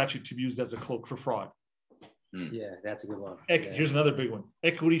a statute to be used as a cloak for fraud. Yeah, that's a good one. Here's another big one.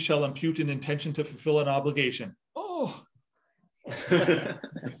 Equity shall impute an intention to fulfill an obligation. Oh, that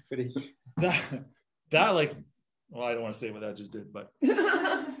like, well, I don't want to say what that just did, but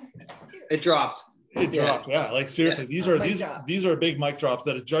it dropped. Yeah. Like seriously, these are big mic drops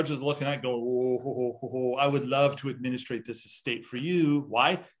that a judge is looking at going, whoa, I would love to administrate this estate for you.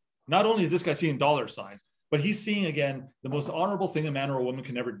 Why? Not only is this guy seeing dollar signs, but he's seeing, again, the most honorable thing a man or a woman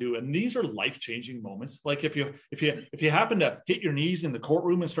can ever do. And these are life-changing moments. Like if you happen to hit your knees in the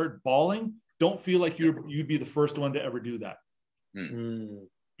courtroom and start bawling, don't feel like you'd be the first one to ever do that.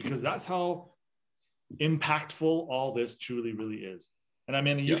 Because that's how impactful all this truly really is. And I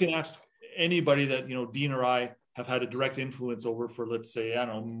mean, you can ask anybody that, Dean or I have had a direct influence over for, let's say, I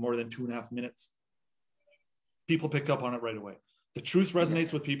don't know, more than 2.5 minutes. People picked up on it right away. The truth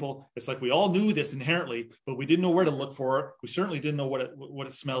resonates with people. It's like we all knew this inherently, but we didn't know where to look for it. We certainly didn't know what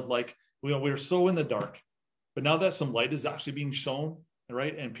it smelled like. We were so in the dark. But now that some light is actually being shown,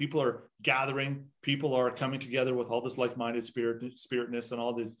 right, and people are gathering, people are coming together with all this like-minded spiritness and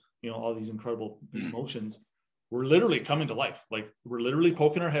all these incredible emotions, we're literally coming to life. Like we're literally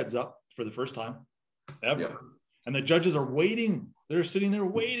poking our heads up for the first time ever. Yeah. And the judges are waiting. They're sitting there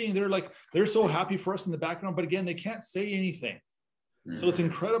waiting. They're so happy for us in the background, but again, they can't say anything. So it's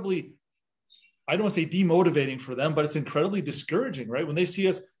incredibly, I don't want to say demotivating for them, but it's incredibly discouraging, right? When they see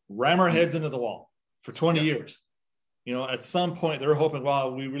us ram our heads into the wall for 20 years, at some point they're hoping, wow,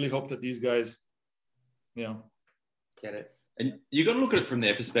 we really hope that these guys, get it. And you got to look at it from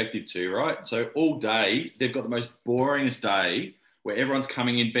their perspective too, right? So all day they've got the most boringest day where everyone's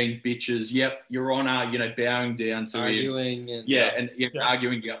coming in being bitches. Yep, Your Honor, bowing down to arguing him.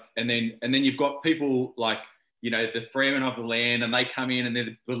 Arguing. Yep. And then you've got people like, the freeman of the land, and they come in and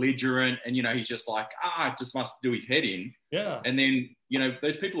they're belligerent, and he's just like, just must do his head in. Yeah. And then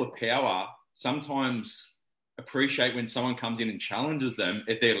those people of power sometimes appreciate when someone comes in and challenges them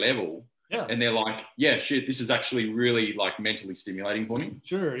at their level. Yeah. And they're like, yeah, shit, this is actually really like mentally stimulating for me.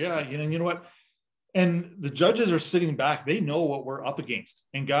 Sure. Yeah. You know what? And the judges are sitting back. They know what we're up against.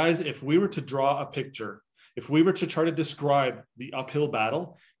 And guys, if we were to draw a picture, if we were to try to describe the uphill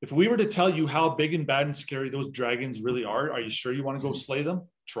battle, if we were to tell you how big and bad and scary those dragons really are you sure you want to go slay them?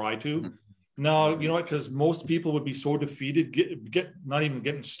 Try to. No, you know what? Because most people would be so defeated, get not even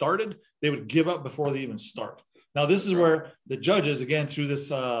getting started, they would give up before they even start. Now, this is where the judges, again, through this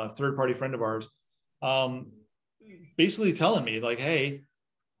third-party friend of ours, basically telling me, like, hey,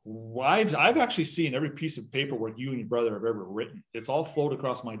 I've actually seen every piece of paperwork you and your brother have ever written. It's all flowed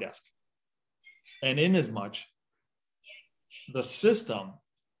across my desk. And in as much, the system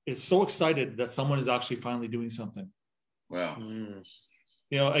is so excited that someone is actually finally doing something. Wow.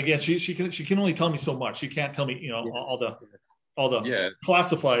 Again, she can only tell me so much. She can't tell me, all the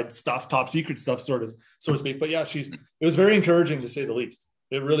classified stuff, top secret stuff, so to speak. But yeah, it was very encouraging to say the least.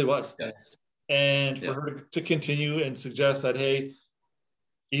 It really was. Yeah. And for her to continue and suggest that, hey,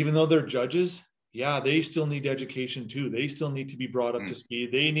 even though they're judges, they still need education too. They still need to be brought up to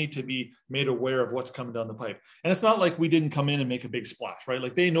speed. They need to be made aware of what's coming down the pipe. And it's not like we didn't come in and make a big splash, right?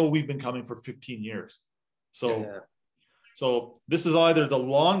 Like they know we've been coming for 15 years. So this is either the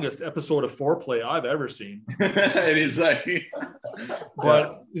longest episode of foreplay I've ever seen. It is.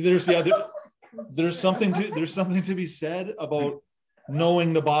 But there's something to be said about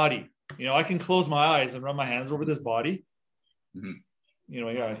knowing the body. I can close my eyes and run my hands over this body. Mm-hmm.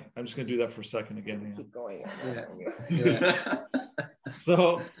 I'm just going to do that for a second again. Keep going.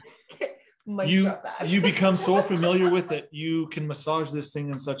 So you become so familiar with it. You can massage this thing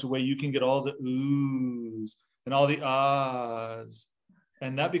in such a way you can get all the oohs and all the ahs.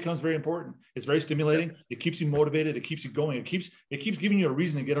 And that becomes very important. It's very stimulating. It keeps you motivated. It keeps you going. It keeps giving you a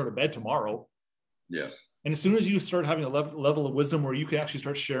reason to get out of bed tomorrow. Yeah. And as soon as you start having a level of wisdom where you can actually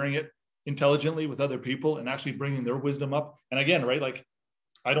start sharing it intelligently with other people and actually bringing their wisdom up. And again, right, like,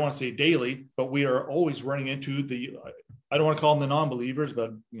 I don't want to say daily, but we are always running into I don't want to call them the non-believers,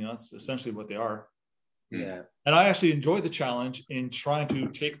 but it's essentially what they are. Yeah. And I actually enjoy the challenge in trying to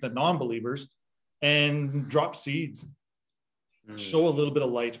take the non-believers and drop seeds, show a little bit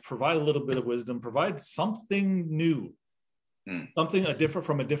of light, provide a little bit of wisdom, provide something new, something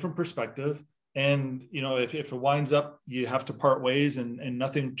from a different perspective. And, if it winds up, you have to part ways and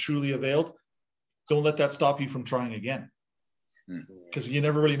nothing truly availed, don't let that stop you from trying again. Because you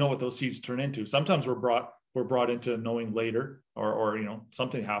never really know what those seeds turn into. Sometimes we're brought into knowing later, or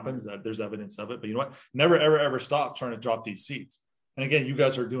something happens that there's evidence of it. But you know what? Never, ever, ever stop trying to drop these seeds. And again, you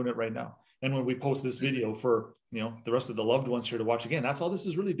guys are doing it right now. And when we post this video for the rest of the loved ones here to watch again, that's all this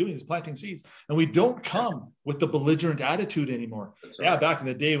is really doing, is planting seeds. And we don't come with the belligerent attitude anymore. Yeah, back in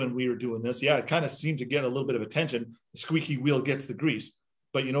the day when we were doing this, it kind of seemed to get a little bit of attention. The squeaky wheel gets the grease.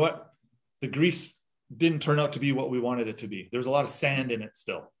 But you know what? The grease didn't turn out to be what we wanted it to be. There's a lot of sand in it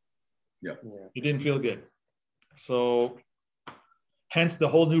still. Yeah. It didn't feel good. So hence the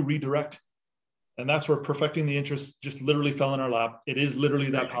whole new redirect. And that's where perfecting the interest just literally fell in our lap. It is literally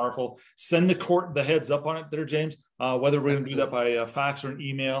that powerful. Send the court the heads up on it there, James. Whether we're going to do that by fax or an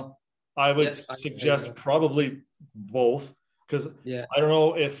email, I would suggest probably both, because I don't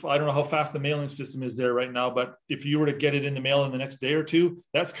know how fast the mailing system is there right now, but if you were to get it in the mail in the next day or two,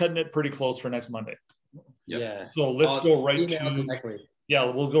 that's cutting it pretty close for next Monday. Yeah. So let's go right to directly.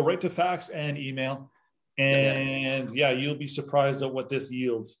 we'll go right to fax and email. And you'll be surprised at what this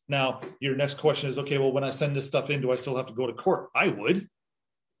yields. Now, your next question is, okay, well, when I send this stuff in, do I still have to go to court? I would.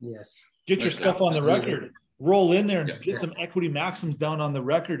 Yes. Get your stuff on the record. Roll in there and get some equity maxims down on the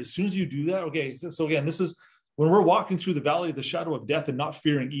record. As soon as you do that, okay. So again, this is when we're walking through the valley of the shadow of death and not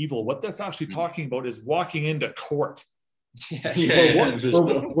fearing evil. What that's actually talking about is walking into court.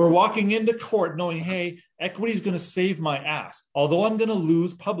 We're walking into court knowing, hey, equity is going to save my ass. Although I'm going to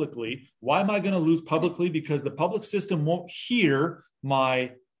lose publicly. Why am I going to lose publicly? Because the public system won't hear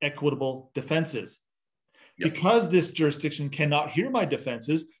my equitable defenses. Because this jurisdiction cannot hear my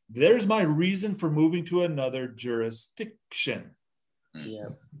defenses, there's my reason for moving to another jurisdiction.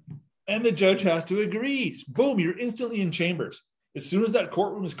 And the judge has to agree. Boom, you're instantly in chambers. As soon as that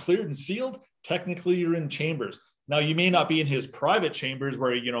courtroom is cleared and sealed, technically you're in chambers. Now, you may not be in his private chambers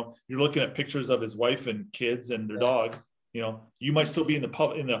where, you're looking at pictures of his wife and kids and their dog. You might still be in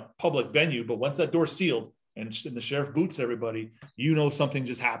the public venue, but once that door's sealed and the sheriff boots everybody, something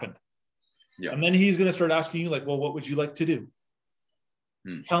just happened. And then he's going to start asking you, like, well, what would you like to do?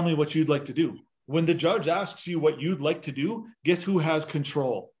 Tell me what you'd like to do. When the judge asks you what you'd like to do, guess who has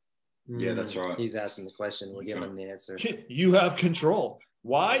control? Yeah, that's right. He's asking the question. We'll give him the answer. You have control.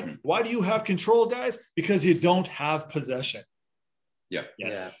 Why? Why do you have control, guys? Because you don't have possession.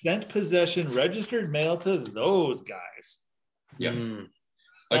 Sent possession, registered mail to those guys. Okay,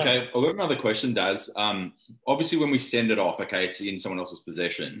 I've got another question, Daz. Obviously, when we send it off, it's in someone else's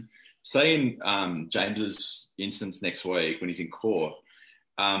possession. Say in James's instance next week when he's in court,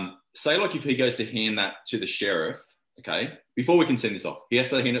 say like if he goes to hand that to the sheriff, before we can send this off, he has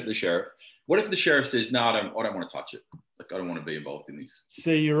to hand it to the sheriff. What if the sheriff says, no, I don't want to touch it. Like, I don't want to be involved in this.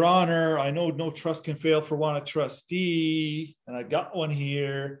 Say, Your Honor, I know no trust can fail for want of trustee, and I got one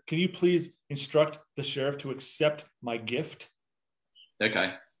here. Can you please instruct the sheriff to accept my gift?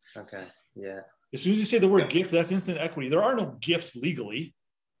 Okay. Yeah. As soon as you say the word gift, that's instant equity. There are no gifts legally.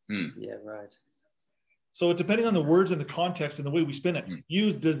 Yeah, right. So depending on the words and the context and the way we spin it,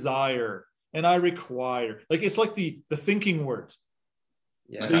 use desire and I require. Like, it's like the thinking words.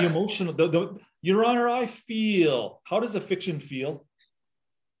 The emotional, Your Honor, I feel. How does a fiction feel?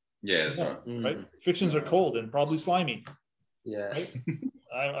 Yeah, that's right. Right? Fictions are cold and probably slimy. Yeah. Right?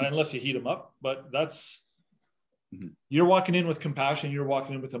 Unless you heat them up, but that's, you're walking in with compassion. You're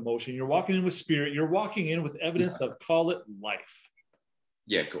walking in with emotion. You're walking in with spirit. You're walking in with evidence of, call it life.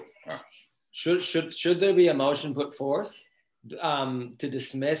 Yeah, cool. All right. Should there be a motion put forth to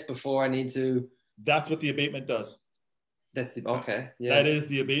dismiss before I need to? That's what the abatement does. That's okay. Yeah. That is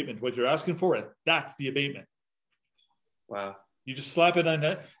the abatement. What you're asking for, that's the abatement. Wow. You just slap it on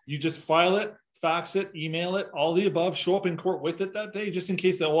that. You just file it, fax it, email it, all the above, show up in court with it that day, just in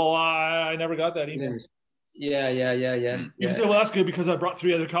case that, I never got that email. Yeah. You can say, well, that's good because I brought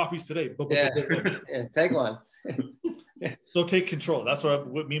 3 other copies today. Take one. So take control. That's what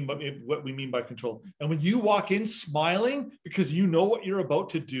we mean by control. And when you walk in smiling because you know what you're about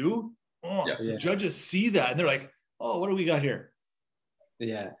to do, the judges see that and they're like, oh, what do we got here?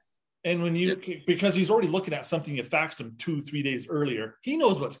 Yeah. And when because he's already looking at something you faxed him 2-3 days earlier, he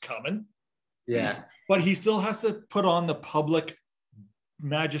knows what's coming. Yeah. But he still has to put on the public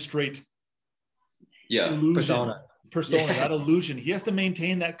magistrate illusion. Persona, that illusion. He has to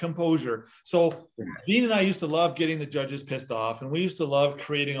maintain that composure. So Dean and I used to love getting the judges pissed off, and we used to love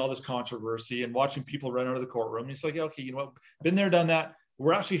creating all this controversy and watching people run out of the courtroom. And it's like, yeah, okay, you know what? Been there, done that.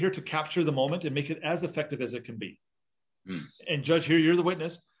 We're actually here to capture the moment and make it as effective as it can be. And judge, here, you're the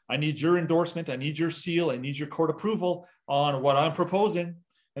witness. I need your endorsement. I need your seal. I need your court approval on what I'm proposing.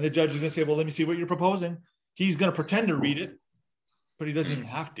 And the judge is going to say, well, let me see what you're proposing. He's going to pretend to read it, but he doesn't even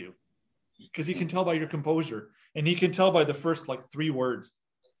have to, because he can tell by your composure. And he can tell by the first like 3 words.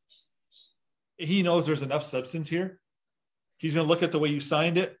 He knows there's enough substance here. He's going to look at the way you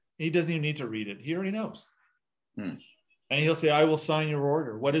signed it. He doesn't even need to read it. He already knows. And he'll say, I will sign your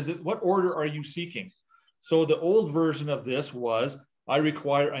order. What is it? What order are you seeking? So the old version of this was, I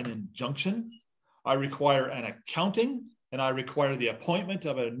require an injunction, I require an accounting, and I require the appointment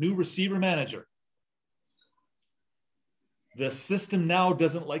of a new receiver manager. The system now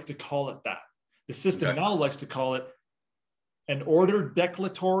doesn't like to call it that. The system now likes to call it an order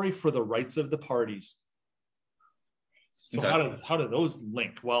declaratory for the rights of the parties. So how do those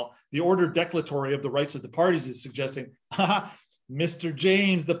link? Well, the order declaratory of the rights of the parties is suggesting, Mr.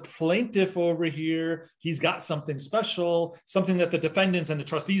 James, the plaintiff over here, he's got something special, something that the defendants and the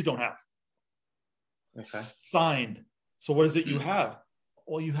trustees don't have. Signed. So what is it you have?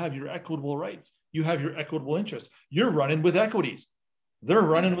 Well, you have your equitable rights. You have your equitable interests. You're running with equities. They're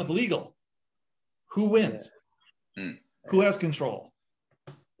running with legal. Who wins? Who has control?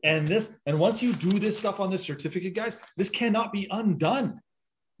 And once you do this stuff on this certificate, guys, this cannot be undone.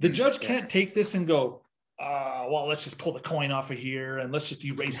 The judge can't take this and go, well, let's just pull the coin off of here and let's just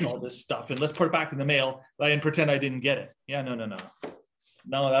erase all this stuff and let's put it back in the mail and pretend I didn't get it. Yeah, no.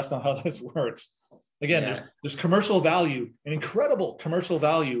 No, that's not how this works. Again, there's commercial value, an incredible commercial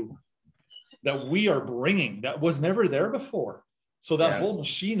value that we are bringing that was never there before. So that whole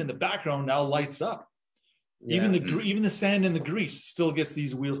machine in the background now lights up. Even the sand and the grease still gets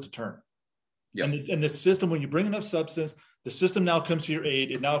these wheels to turn. And the system, when you bring enough substance, the system now comes to your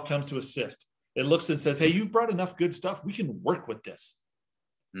aid. It now comes to assist. It looks and says, hey, you've brought enough good stuff. We can work with this.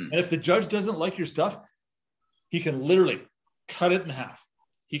 And if the judge doesn't like your stuff, he can literally cut it in half.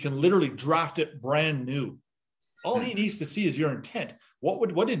 He can literally draft it brand new. All he needs to see is your intent.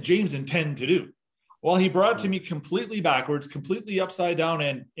 What did James intend to do? Well, he brought it to me completely backwards, completely upside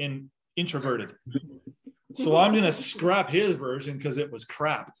down and introverted. So I'm going to scrap his version because it was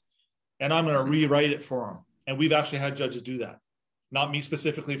crap. And I'm going to rewrite it for him. And we've actually had judges do that. Not me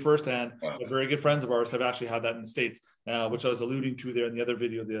specifically firsthand, but very good friends of ours have actually had that in the States, which I was alluding to there in the other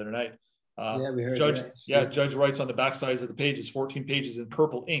video the other night. We heard Judge, that. Judge writes on the back sides of the pages, 14 pages in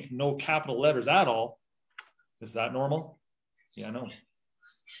purple ink, no capital letters at all. Is that normal? Yeah, no.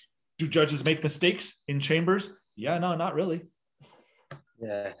 Do judges make mistakes in chambers? Yeah, no, not really.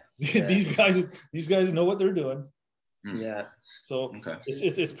 Yeah. These guys know what they're doing. Yeah. So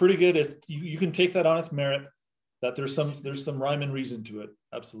it's pretty good. It's you can take that on its merit, that there's some rhyme and reason to it.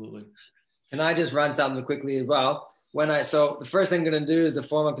 Absolutely. Can I just run something quickly as well? So the first thing I'm going to do is the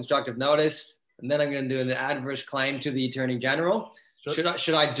formal constructive notice, and then I'm going to do the adverse claim to the Attorney General. Sure.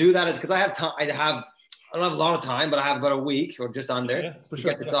 Should I do that? Because I have time. I don't have a lot of time, but I have about a week or just under to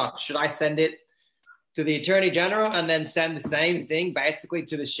get this off. Should I send it to the Attorney General and then send the same thing basically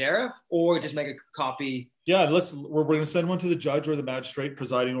to the sheriff, or just make a copy? Yeah, we're going to send one to the judge or the magistrate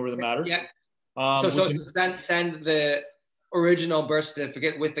presiding over the matter. Yeah. Send the original birth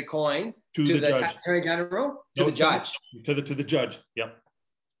certificate with the coin to the judge. Attorney General, to the judge. To the judge. Yep.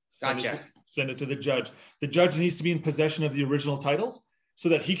 Send it to the judge. The judge needs to be in possession of the original titles so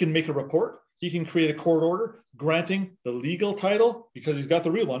that he can make a report. He can create a court order granting the legal title because he's got the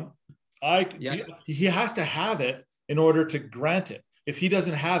real one. He has to have it in order to grant it. If he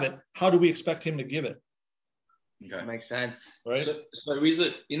doesn't have it, how do we expect him to give it? Okay. Makes sense. Right. So is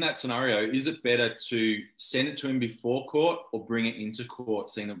it, in that scenario, is it better to send it to him before court or bring it into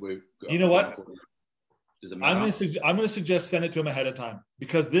court, seeing that we've got... You know what? Does it matter? I'm going to suggest send it to him ahead of time,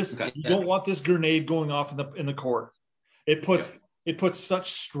 because you don't want this grenade going off in the court. It puts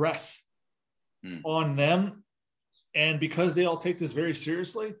such stress on them. And because they all take this very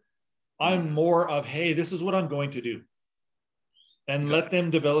seriously, I'm more of, hey, this is what I'm going to do. And let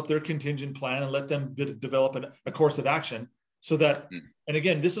them develop their contingent plan and let them develop a course of action so that, and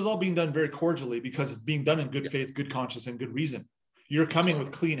again, this is all being done very cordially because it's being done in good faith, good conscience, and good reason. You're coming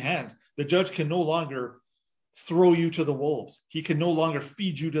with clean hands. The judge can no longer throw you to the wolves. He can no longer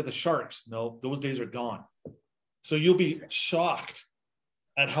feed you to the sharks. No, those days are gone. So you'll be shocked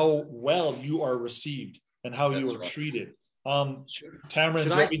at how well you are received and how you are treated. Tamara,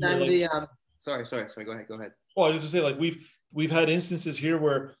 Sorry. Go ahead. Well, I was just gonna say, like, we've had instances here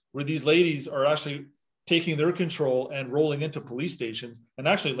where these ladies are actually taking their control and rolling into police stations and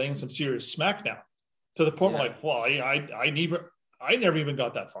actually laying some serious smackdown to the point where, like, well, I never even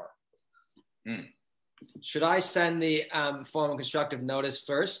got that far. Should I send the formal constructive notice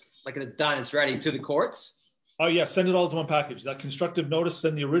first, like it's done, it's ready, to the courts? Oh yeah, send it all as one package. That constructive notice,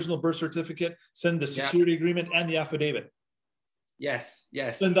 send the original birth certificate, send the security agreement and the affidavit. Yes.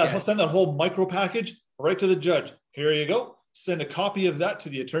 Send that whole micro package right to the judge. Here you go. Send a copy of that to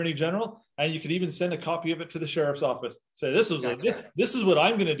the attorney general, and you could even send a copy of it to the sheriff's office. Say, this is what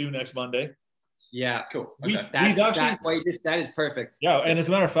I'm going to do next Monday. Yeah, cool. Okay. That is perfect. Yeah, and as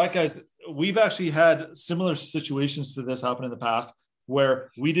a matter of fact, guys, we've actually had similar situations to this happen in the past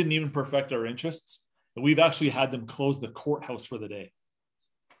where we didn't even perfect our interests. We've actually had them close the courthouse for the day.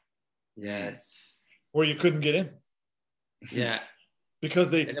 Yes. Where you couldn't get in. Yeah. Because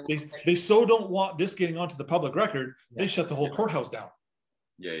they so don't want this getting onto the public record, they shut the whole courthouse down.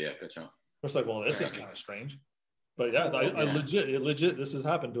 Yeah, gotcha. It's like, well, this is kind of strange. But yeah, I legit, this has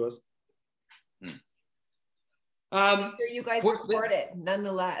happened to us. You guys record it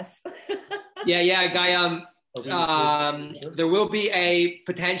nonetheless. Yeah, Guy. There will be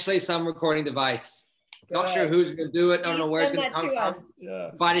potentially some recording device. Not sure who's going to do it. I don't know where it's going to come from.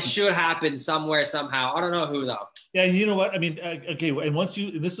 Yeah. But it should happen somewhere, somehow. I don't know who, though. Yeah, you know what? I mean, okay, and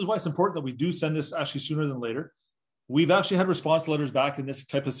this is why it's important that we do send this actually sooner than later. We've actually had response letters back in this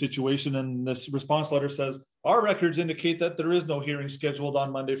type of situation, and this response letter says, our records indicate that there is no hearing scheduled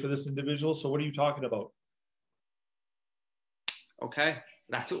on Monday for this individual, so what are you talking about? Okay,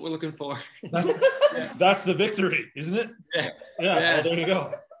 that's what we're looking for. That's the victory, isn't it? Yeah. Well, there you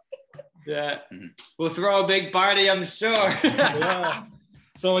go. Yeah, we'll throw a big party, I'm sure. Yeah.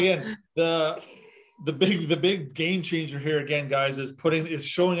 So again, the big game changer here again, guys, is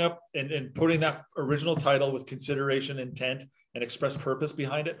showing up and putting that original title with consideration, intent, and express purpose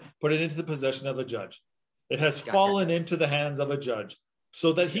behind it. Put it into the possession of a judge. It has fallen into the hands of a judge,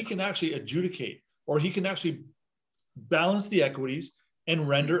 so that he can actually adjudicate, or he can actually balance the equities and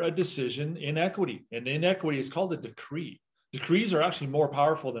render a decision in equity. And in equity, it's called a decree. Decrees are actually more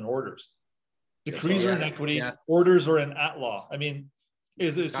powerful than orders. Decrees are in equity, orders are in at law. I mean,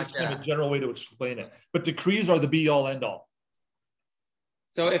 it's just kind of a general way to explain it. But decrees are the be all end all.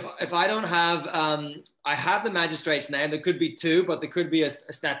 So if I don't have, I have the magistrate's name. There could be two, but there could be a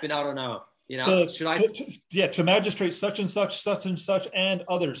step in. I don't know. You know, to magistrate such and such, and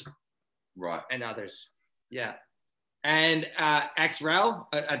others. Right, and others. Yeah, and XREL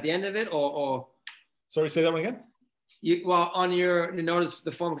at the end of it, or. Sorry, say that one again. On your notice,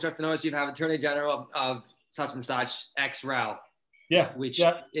 the form of constructive notice, you have Attorney General of such and such, XREL. Yeah,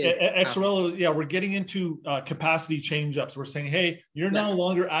 XREL. We're getting into capacity change-ups. We're saying, hey, you're no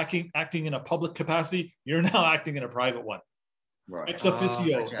longer acting in a public capacity. You're now acting in a private one. Right. Ex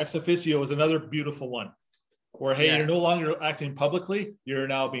officio is another beautiful one. Where, hey, you're no longer acting publicly. You're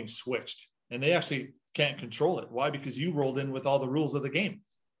now being switched. And they actually can't control it. Why? Because you rolled in with all the rules of the game.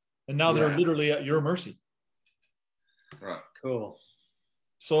 And now they're literally at your mercy. Right. Cool.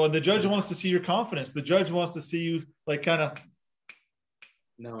 So the judge wants to see your confidence. The judge wants to see you like kind of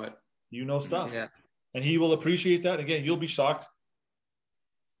know it. You know stuff. Yeah. And he will appreciate that. Again, you'll be shocked.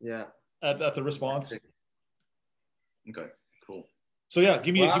 Yeah. At the response. Okay. Cool. So yeah,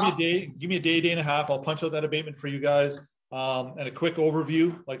 give me a day and a half. I'll punch out that abatement for you guys. And a quick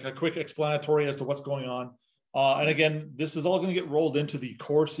overview, like a quick explanatory as to what's going on. And again, this is all going to get rolled into the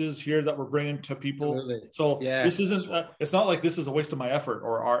courses here that we're bringing to people. Absolutely. So this isn't, it's not like this is a waste of my effort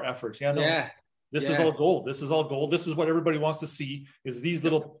or our efforts. This is all gold. This is all gold. This is what everybody wants to see, is these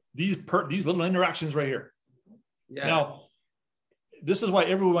little interactions right here. Yeah. Now, this is why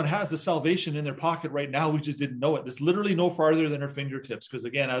everyone has the salvation in their pocket right now. We just didn't know it. It's literally no farther than our fingertips. Because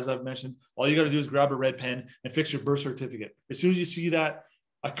again, as I've mentioned, all you got to do is grab a red pen and fix your birth certificate. As soon as you see that,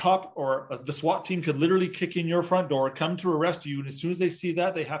 a cop or the SWAT team could literally kick in your front door, come to arrest you. And as soon as they see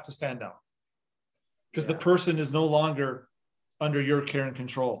that, they have to stand down. Because the person is no longer under your care and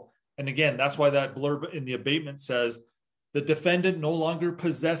control. And again, that's why that blurb in the abatement says, the defendant no longer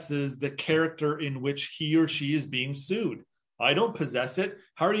possesses the character in which he or she is being sued. I don't possess it.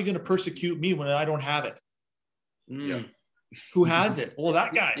 How are you going to persecute me when I don't have it? Yeah. Who has it? Well,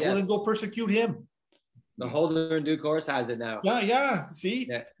 that guy. Yeah. Well, then go persecute him. The holder in due course has it now. Yeah. See?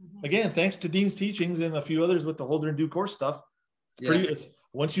 Yeah. Again, thanks to Dean's teachings and a few others with the holder in due course stuff. It's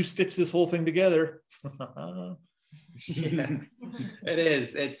once you stitch this whole thing together. It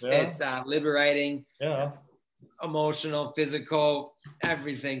is. It's liberating. Yeah. emotional, physical,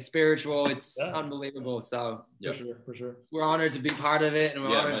 everything, spiritual. It's unbelievable. So for sure. We're honored to be part of it, and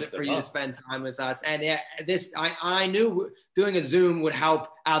we're honored for you to spend time with us. And I knew doing a Zoom would help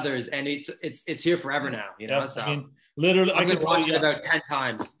others, and it's here forever now. You know, so. I mean, literally, I could watch it about 10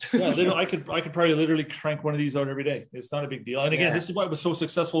 times. Literally, I could probably literally crank one of these out every day. It's not a big deal. And again, this is why it was so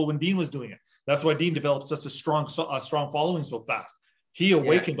successful when Dean was doing it. That's why Dean developed such a strong following so fast. He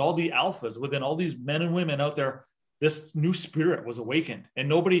awakened all the alphas within all these men and women out there. This new spirit was awakened, and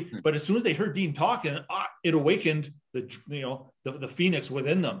nobody. But as soon as they heard Dean talking, it awakened the phoenix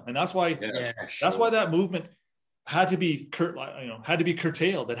within them, and that's why that's why that movement had to be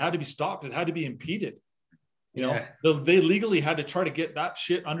curtailed. It had to be stopped. It had to be impeded. They legally had to try to get that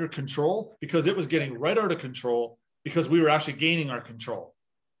shit under control because it was getting right out of control because we were actually gaining our control.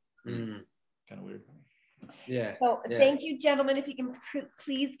 Kind of weird. So thank you, gentlemen. If you can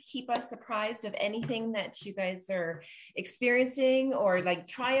please keep us apprised of anything that you guys are experiencing or like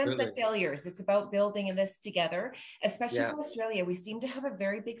triumphs and failures. It's about building this together, especially for Australia. We seem to have a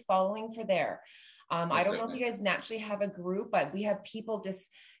very big following for there. I don't know if you guys naturally have a group, but we have people just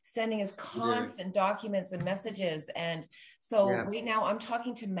sending us constant documents and messages. And so right now I'm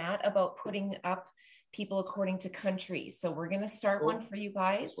talking to Matt about putting up people according to countries. So we're going to start one for you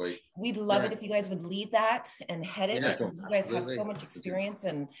guys. We'd love it if you guys would lead that and head it because you guys have so much experience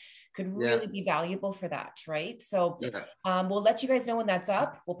and could really be valuable for that, right? So we'll let you guys know when that's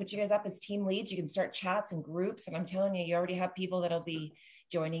up. We'll put you guys up as team leads. You can start chats and groups. And I'm telling you, you already have people that'll be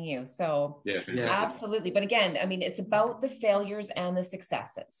joining you. So absolutely. But again, I mean, it's about the failures and the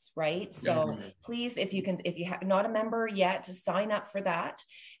successes, right? So please, if you have not a member yet, to sign up for that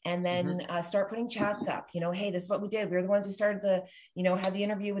and then start putting chats up, hey, this is what we did. We were the ones who started had the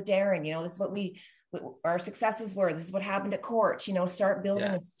interview with Darren, this is what our successes were. This is what happened at court, start building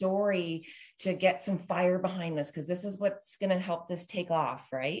a story to get some fire behind this, because this is what's going to help this take off.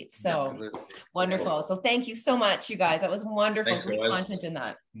 Right. So wonderful. So thank you so much, you guys. That was wonderful. Thanks, Great content in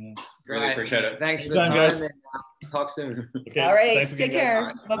that. Really appreciate it. Thanks for the time. And, talk soon. Okay. All right. Take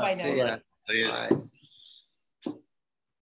care. Bye-bye now. See you.